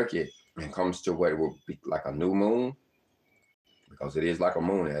its circuit and comes to what it will be like a new moon, because it is like a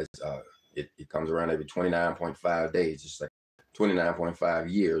moon. It comes around every 29.5 days, just like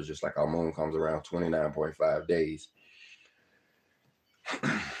 29.5 years, just like our moon comes around 29.5 days.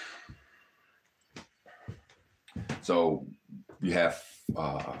 So you have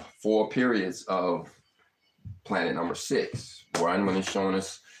 4 periods of planet number 6. One when it's showing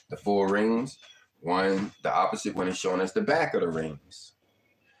us the full rings. One, the opposite when it's showing us the back of the rings.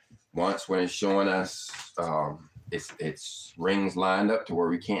 Once when it's showing us its rings lined up to where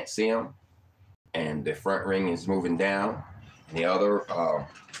we can't see them, and the front ring is moving down. And the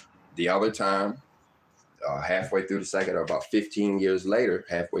other time, halfway through the cycle, or about 15 years later,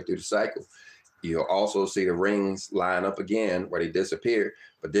 halfway through the cycle, you'll also see the rings line up again where they disappear.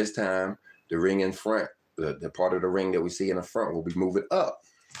 But this time, the ring in front, the part of the ring that we see in the front will be moving up.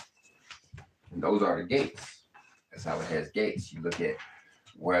 And those are the gates. That's how it has gates. You look at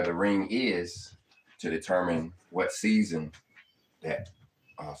where the ring is to determine what season that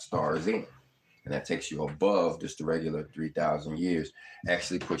star is in. And that takes you above just the regular 3,000 years.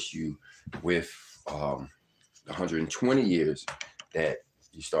 Actually puts you with 120 years that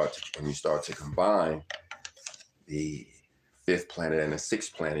you start to combine the 5th planet and the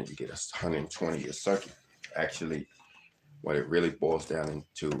 6th planet, you get a 120-year circuit. Actually, what it really boils down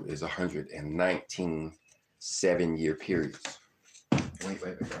into is 119 7-year periods. Wait,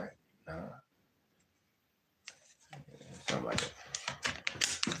 right? Something like that.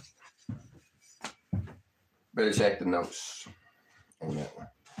 Better check the notes on that one.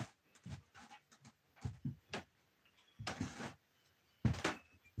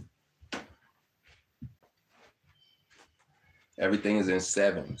 Everything is in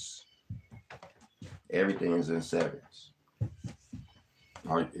 7s. Everything is in 7s.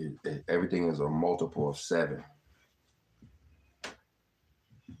 Everything is a multiple of 7.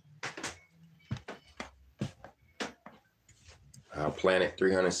 Our planet,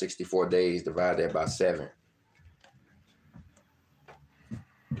 364 days, divide that by 7.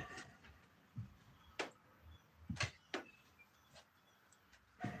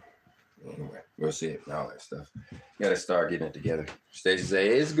 Anyway, we'll see it and all that stuff. You gotta start getting it together. Stacey say,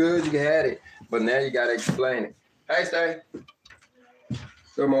 it's good, you can have it, but now you gotta explain it. Hey, Stacey.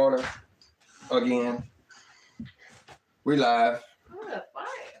 Good morning. Again. We live. Oh, the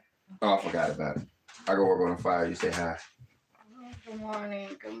fire. Oh, I forgot about it. I go work on the fire. You say hi. Good morning.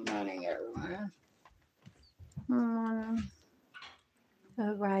 Good morning, everyone. Good morning.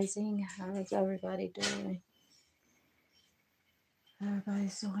 Good rising. How is everybody doing?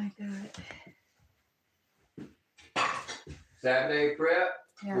 Everybody's doing good. Sabbath Day Prep?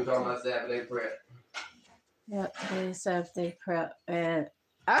 Yeah. We're talking about Sabbath Day Prep. Yep, today's Sabbath Day Prep. And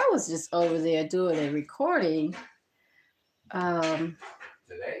I was just over there doing a recording.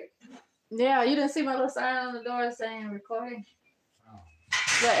 Today? Yeah, you didn't see my little sign on the door saying recording? Oh.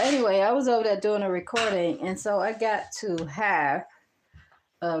 But anyway, I was over there doing a recording, and so I got to half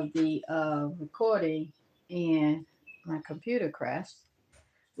of the recording, and my computer crashed,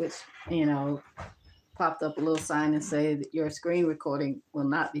 which, popped up a little sign and said that your screen recording will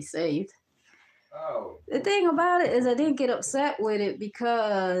not be saved. Oh. The thing about it is I didn't get upset with it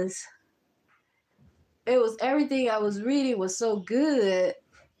because it was everything I was reading was so good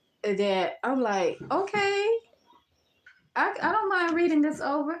that I'm like, okay, I don't mind reading this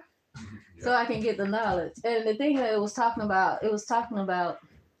over so I can get the knowledge. And the thing that it was talking about,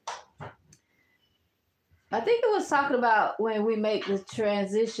 I think it was talking about when we make the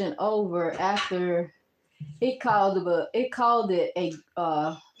transition over after it called it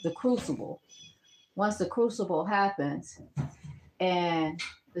the crucible. Once the crucible happens and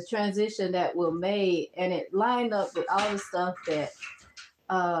the transition that we're made, and it lined up with all the stuff that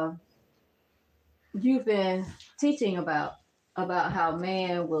you've been teaching about how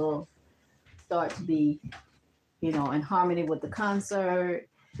man will start to be, in harmony with the concert,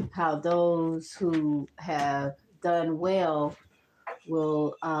 how those who have done well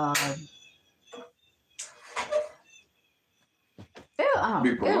will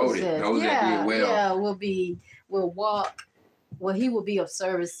be promoted. Those that did well. Will walk. Well, he will be of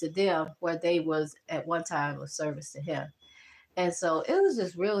service to them where they was at one time of service to him. And so it was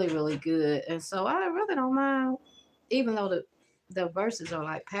just really, really good. And so I really don't mind, even though the verses are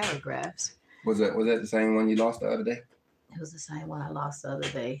like paragraphs. Was that the same one you lost the other day? It was the same one I lost the other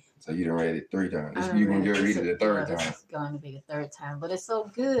day. So you done read it 3 times. You can read it the third time. It's going to be the third time. But it's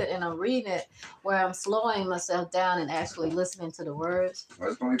so good. And I'm reading it where I'm slowing myself down and actually listening to the words. Well,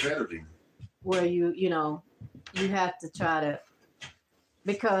 it's going to be better to you. Where you have to try to,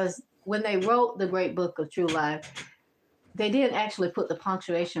 because when they wrote the Great Book of True Life, they didn't actually put the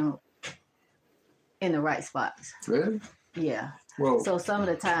punctuation in the right spots. Really? Yeah. Well, so some of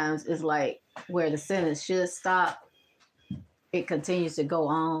the times it's like where the sentence should stop, it continues to go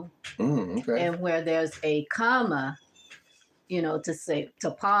on. Okay. And where there's a comma,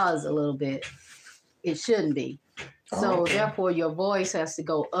 to pause a little bit, it shouldn't be. So therefore your voice has to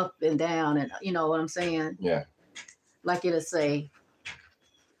go up and down, and you know what I'm saying? Yeah. Like it'll say,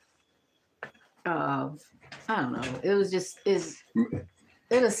 I don't know. It was just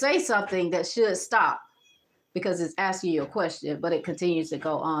it'll say something that should stop because it's asking you a question, but it continues to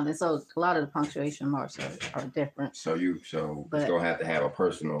go on. And so a lot of the punctuation marks are different. So it's gonna have a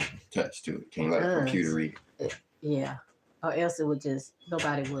personal touch to it. Can't let a computer read it. Yeah. Or else it would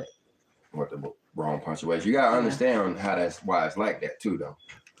nobody would. What the wrong punctuation. You gotta understand why it's like that too though.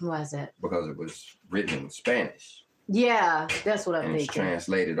 Why is that? Because it was written in Spanish. Yeah, that's what I'm thinking. And it's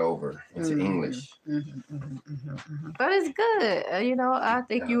translated over into English. But it's good. I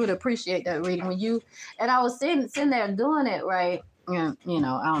think you would appreciate that reading and I was sitting there doing it, right? I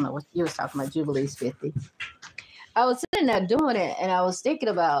don't know what you was talking about, Jubilee's 50. I was sitting there doing it and I was thinking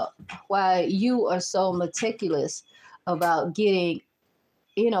about why you are so meticulous about getting,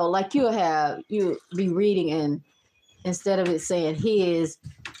 like you be reading and instead of it saying his,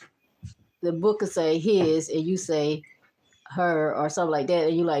 the book will say his and you say her or something like that.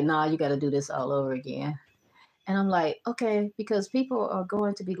 And you're like, nah, you got to do this all over again. And I'm like, okay, because people are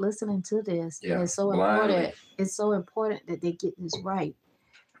going to be listening to this. Yeah. And it's so important. It's so important that they get this right.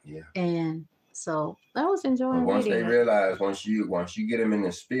 Yeah. And so I was enjoying once reading they realize, once you get them in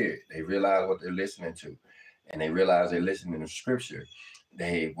the spirit, they realize what they're listening to. And they realize they're listening to scripture.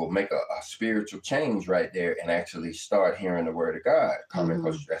 They will make a spiritual change right there and actually start hearing the word of God coming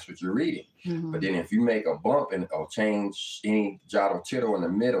because that's what you're reading. But then if you make a bump or change any jot or tittle in the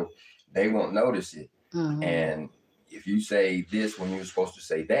middle, they won't notice it. And if you say this when you're supposed to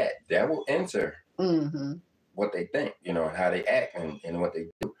say that, that will enter what they think, and how they act and what they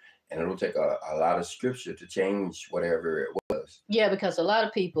do. And it'll take a lot of scripture to change whatever it was. Yeah, because a lot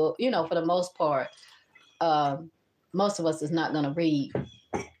of people, for the most part, most of us is not going to read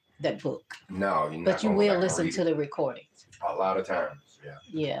that book. No, you're not. But you will listen to the recordings. A lot of times, yeah.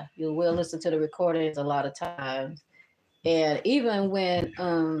 Yeah, you will listen to the recordings a lot of times. And even when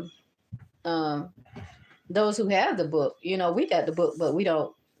those who have the book, we got the book, but we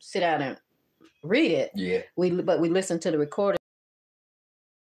don't sit down and read it. Yeah. But we listen to the recording.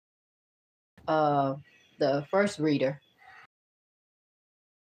 The first reader.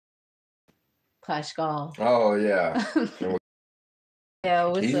 Pascal. Oh yeah.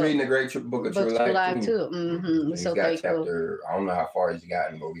 Yeah, he's reading the Great Book of True Life too. He's got chapter. I don't know how far he's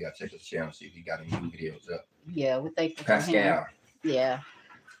gotten, but we got to check his channel see if he got any new videos up. Yeah, we thank Pascal. Yeah,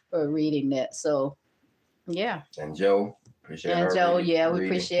 for reading that. So, yeah. And Joe. Appreciate her. And Joe, reading. We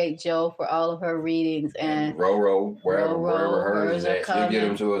appreciate Joe for all of her readings and Roro, wherever hers is at, she'll get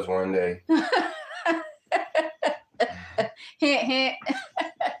them to us one day. Hint, hint.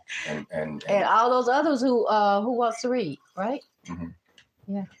 And all those others who wants to read, right?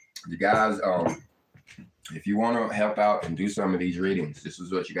 Yeah. You guys, if you want to help out and do some of these readings, this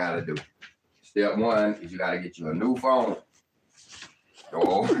is what you got to do. Step one is you got to get you a new phone.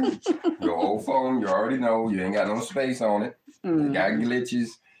 Your old phone, you already know, you ain't got no space on it. You got glitches.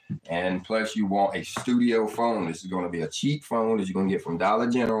 And plus you want a studio phone. This is going to be a cheap phone that you're going to get from Dollar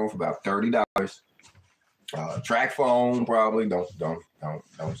General for about $30. Track phone, probably. Don't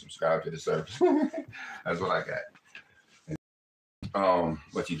subscribe to the service. That's what I got.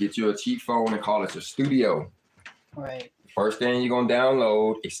 But you get you a cheap phone and call it your studio. Right. First thing you're going to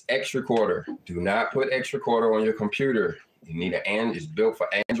download is X-Recorder. Do not put X-Recorder on your computer. You need it's built for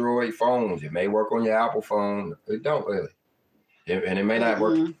Android phones. It may work on your Apple phone. It don't really. And it may not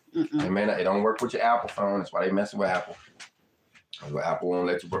work. It don't work with your Apple phone. That's why they messing with Apple. Apple won't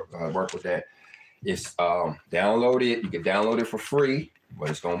let you work with that. It's download it. You can download it for free, but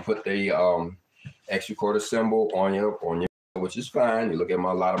it's gonna put the X-Recorder symbol on your, which is fine. You look at a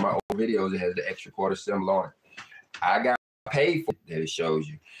lot of my old videos. It has the X-Recorder symbol on it. I got paid for it that it shows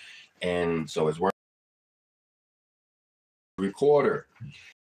you, and so it's worth. Recorder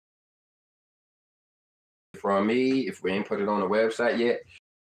from me. If we ain't put it on the website yet,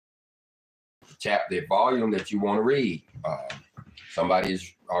 the volume that you want to read.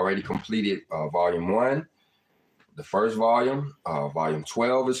 Somebody's already completed volume 1. The first volume, volume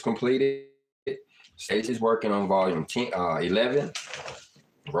 12 is completed. Stacey's working on volume 11.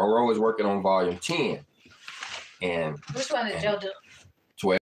 Roro is working on volume 10. And which one did Joe do?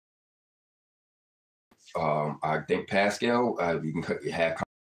 12. I think Pascal, you can have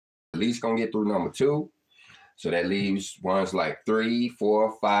at least gonna get through number 2. So that leaves ones like 3,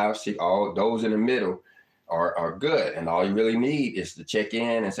 4, 5, 6, all those in the middle are good. And all you really need is to check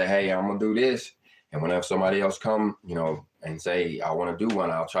in and say, hey, I'm gonna do this. And whenever somebody else come, and say, I want to do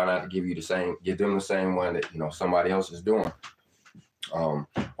one, I'll try not to give them the same one that, somebody else is doing. Or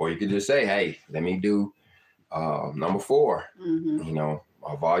you could just say, hey, let me do number 4,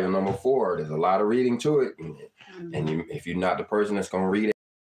 volume number 4. There's a lot of reading to it. And if you're not the person that's going to read it,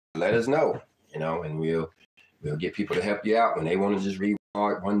 let us know, and we'll get people to help you out when they want to just read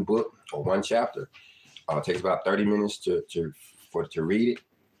one book or one chapter. It takes about 30 minutes to read it.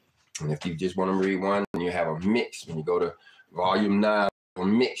 And if you just want to read one, and you have a mix, when you go to volume 9, a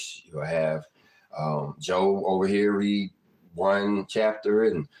mix, you'll have Joe over here read one chapter,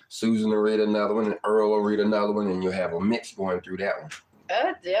 and Susan will read another one, and Earl will read another one, and you'll have a mix going through that one.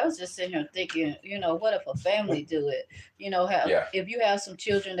 I was just sitting here thinking, what if a family do it? If you have some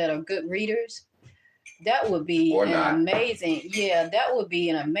children that are good readers, that would be amazing. Yeah, that would be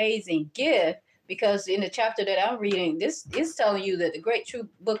an amazing gift, because in the chapter that I'm reading, this is telling you that the great true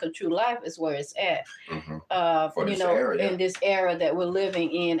book of true life is where it's at. In this era that we're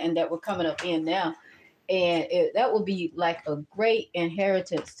living in and that we're coming up in now. And that would be like a great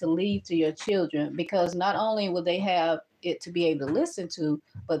inheritance to leave to your children, because not only will they have it to be able to listen to,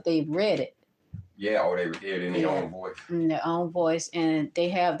 but they've read it. Yeah, or they hear it in their own voice. In their own voice, and they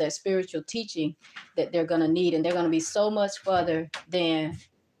have that spiritual teaching that they're going to need, and they're going to be so much further than,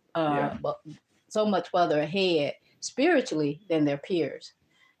 so much further ahead spiritually than their peers.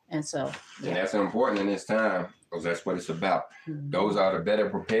 And so, and that's important in this time, because that's what it's about. Those are the better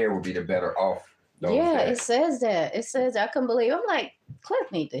prepared will be the better off. It says that. It says, I can believe. I'm like,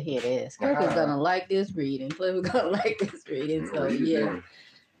 Cliff need to hear this. Cliff is gonna like this reading.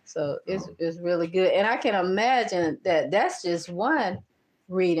 So So it's really good. And I can imagine that's just one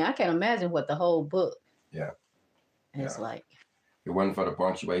reading. I can imagine what the whole book. It's like. If it wasn't for the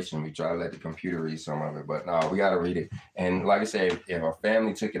punctuation, we try to let the computer read some of it, but no, we got to read it. And like I said, if a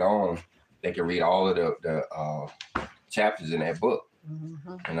family took it on, they could read all of the chapters in that book.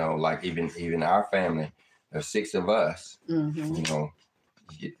 Like even our family, there's 6 of us. You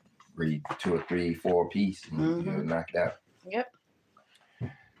get read 2 or 3, 4 piece, and you'll knock it out. Yep.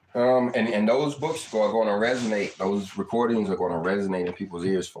 And those books are going to resonate. Those recordings are going to resonate in people's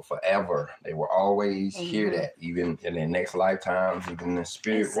ears for forever. They will always hear that, even in their next lifetimes, even in the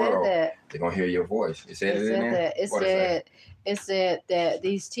spirit world. They're going to hear your voice. It said it in there? It said that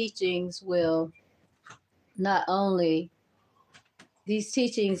these teachings will not only, these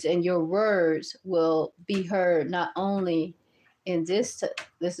teachings and your words will be heard not only in this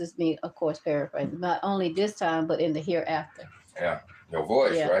is me, of course, paraphrasing, not only this time, but in the hereafter. Yeah. Your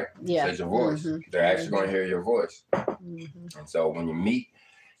voice, right? Yeah. It says your voice. They're actually going to hear your voice. And so when you meet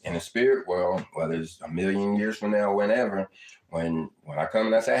in the spirit world, whether it's a million years from now or whenever, when I come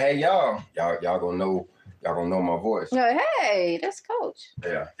and I say, hey, y'all gonna know my voice. Hey, that's Coach.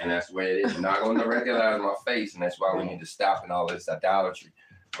 Yeah, and that's the way it is. You're not gonna recognize my face, and that's why we need to stop in all this idolatry,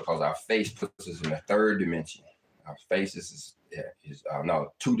 because our face puts us in a third dimension. Our faces is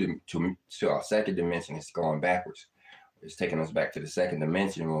no, to our second dimension. It's going backwards. It's taking us back to the second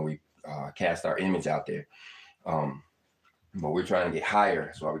dimension when we cast our image out there. But we're trying to get higher.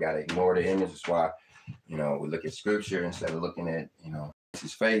 That's why we got to ignore the image. That's why, we look at scripture instead of looking at,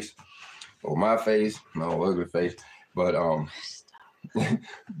 his face or my face, no ugly face. But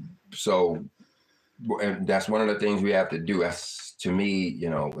so, and that's one of the things we have to do. That's, to me,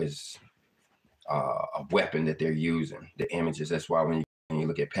 is a weapon that they're using, the images. That's why when you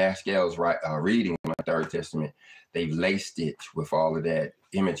look at Pascal's reading on the Third Testament, they've laced it with all of that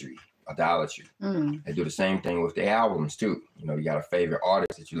imagery, idolatry. They do the same thing with the albums too. You got a favorite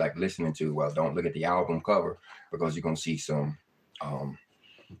artist that you like listening to. Well, don't look at the album cover, because you're gonna see some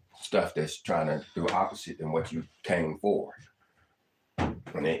stuff that's trying to do opposite than what you came for.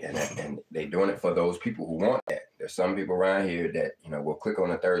 And they doing it for those people who want that. There's some people around here that will click on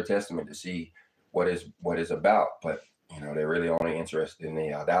the Third Testament to see what is about, but they're really only interested in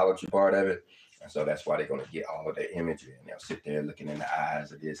the idolatry part of it. And so that's why they're going to get all of their imagery, and they'll sit there looking in the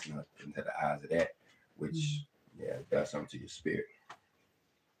eyes of this, into the eyes of that, which does something to your spirit.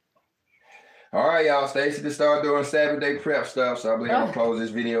 All right, y'all. Stacy to start doing Sabbath Day prep stuff, so I believe I'm gonna close this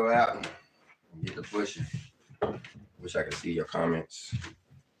video out and get to pushing. Wish I could see your comments.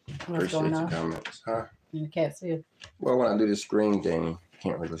 What's Appreciate your comments, huh? You can't see it. Well, when I do this screen thing, you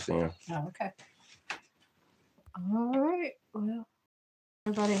can't really see them. Oh, okay. All right. Well,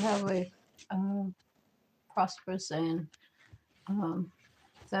 everybody have a prosperous and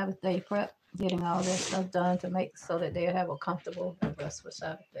Sabbath Day prep, getting all that stuff done to make so that they have a comfortable rest for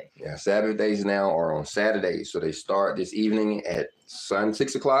Sabbath Day. Yeah, Sabbath days now are on Saturdays, so they start this evening at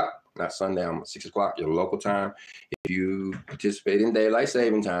 6 o'clock. Not sundown, 6 o'clock, your local time. If you participate in daylight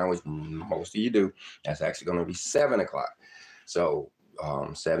saving time, which most of you do, that's actually going to be 7 o'clock. So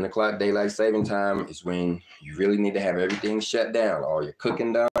 7 o'clock daylight saving time is when you really need to have everything shut down. All your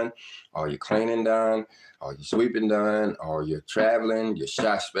cooking done, all your cleaning done, all your sweeping done, all your traveling, your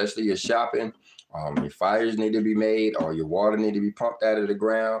especially your shopping. Your fires need to be made, all your water need to be pumped out of the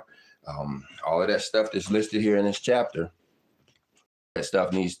ground. All of that stuff that's listed here in this chapter, that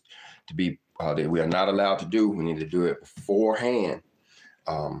stuff needs to be that we are not allowed to do. We need to do it beforehand.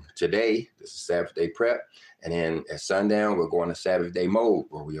 Today, this is Sabbath Day prep. And then at sundown, we're going to Sabbath Day mode,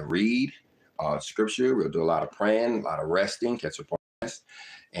 where we'll read scripture. We'll do a lot of praying, a lot of resting, catch up on rest.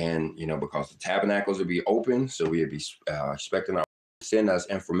 And, because the tabernacles will be open, so we'll be expecting our to send us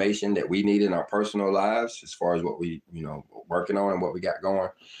information that we need in our personal lives as far as what we, working on and what we got going.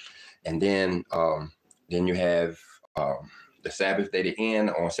 And then you have the Sabbath day to end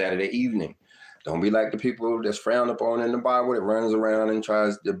on Saturday evening. Don't be like the people that's frowned upon in the Bible that runs around and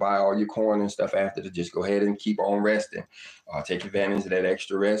tries to buy all your corn and stuff after. To just go ahead and keep on resting. Take advantage of that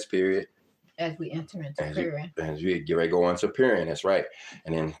extra rest period. As we enter into Purim. As we get ready to go into Purim, that's right.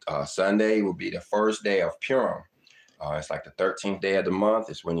 And then Sunday will be the first day of Purim. It's like the 13th day of the month.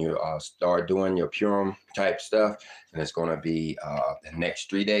 It's when you start doing your Purim type stuff. And it's going to be the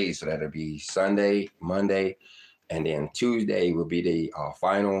next 3 days. So that'll be Sunday, Monday, and then Tuesday will be the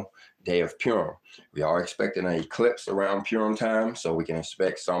final day of Purim. We are expecting an eclipse around Purim time, so we can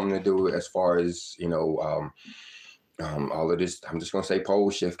expect something to do as far as, all of this, I'm just going to say pole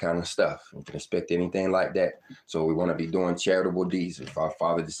shift kind of stuff. You can expect anything like that. So we want to be doing charitable deeds. If our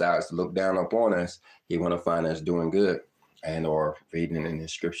Father decides to look down upon us, he want to find us doing good and or reading in the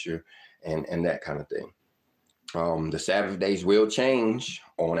scripture and that kind of thing. The Sabbath days will change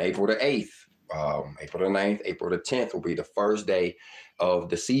on April the 8th. April the 9th, April the 10th will be the first day of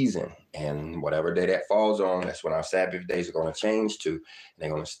the season. And whatever day that falls on, that's when our Sabbath days are going to change to. And they're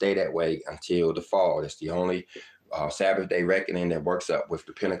going to stay that way until the fall. That's the only Sabbath day reckoning that works up with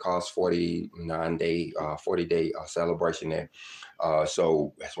the Pentecost 40-day celebration there.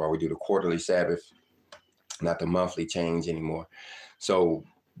 So that's why we do the quarterly Sabbath, not the monthly change anymore. So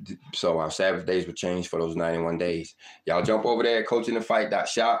our Sabbath days will change for those 91 days. Y'all jump over there at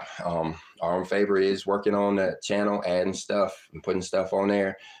coachinthefight.shop. Our favor is working on the channel, adding stuff and putting stuff on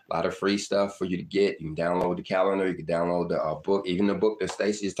there. A lot of free stuff for you to get. You can download the calendar. You can download the book, even the book that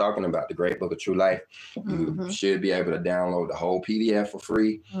Stacy is talking about, The Great Book of True Life. You should be able to download the whole PDF for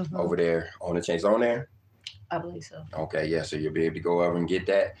free over there on the channel. On there? I believe so. Okay, yeah, so you'll be able to go over and get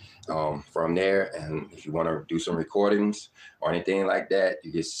that from there. And if you want to do some recordings or anything like that,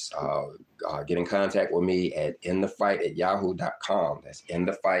 you just get in contact with me at inthefight@yahoo.com. That's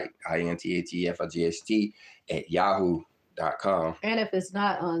inthefight, INTHEFIGHT @yahoo.com. And if it's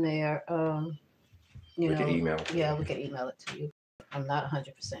not on there, we can email it. Yeah, we can email it to you. I'm not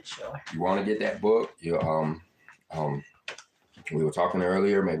 100% sure. You want to get that book? We were talking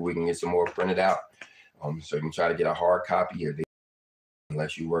earlier. Maybe we can get some more printed out. So you can try to get a hard copy, or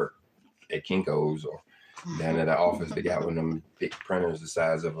unless you work at Kinko's or down at the office, they got one of them big printers the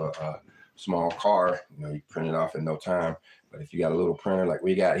size of a small car. You know, you print it off in no time. But if you got a little printer like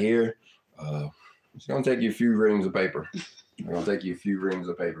we got here, it's gonna take you a few reams of paper. It's gonna take you a few reams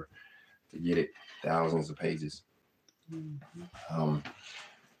of paper to get it, thousands of pages. But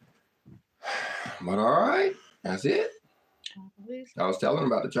all right, that's it. I was telling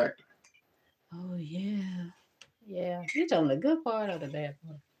about the tractor. Oh yeah. Yeah. You telling the good part or the bad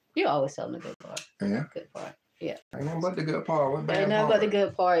part? You always telling the good part. Yeah. Good part. Yeah. Ain't nothing but the good part. What bad Ain't nothing part? but the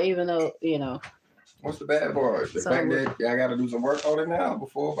good part, even though, you know. What's the bad part? The fact that I got to do some work on it now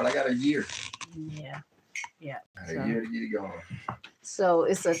but I got a year. Yeah. Yeah. I got a year to get it going. So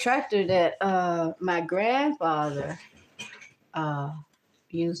it's a tractor that my grandfather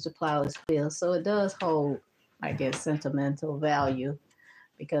used to plow his field. So it does hold, I guess, sentimental value.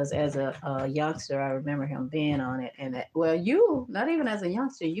 Because as a youngster, I remember him being on it. And you, not even as a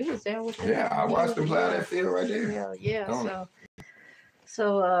youngster, you was there with him. Yeah, I watched him plow that field right there. Yeah.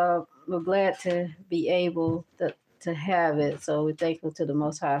 So we're glad to be able to have it. So we're thankful to the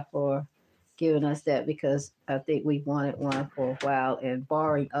Most High for giving us that, because I think we wanted one for a while. And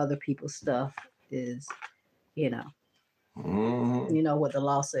borrowing other people's stuff is, you know, you know what the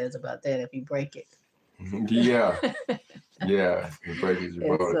law says about that if you break it. Yeah. Yeah, you break it, you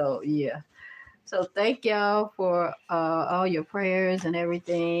borrow it. So, yeah. So thank y'all for all your prayers and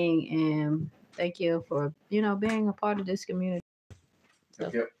everything. And thank you for, being a part of this community. So.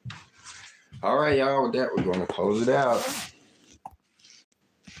 Yep. All right, y'all. With that, we're going to close it out.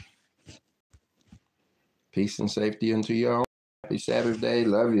 Peace and safety unto y'all. Happy Sabbath day.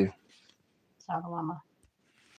 Love you. Salama.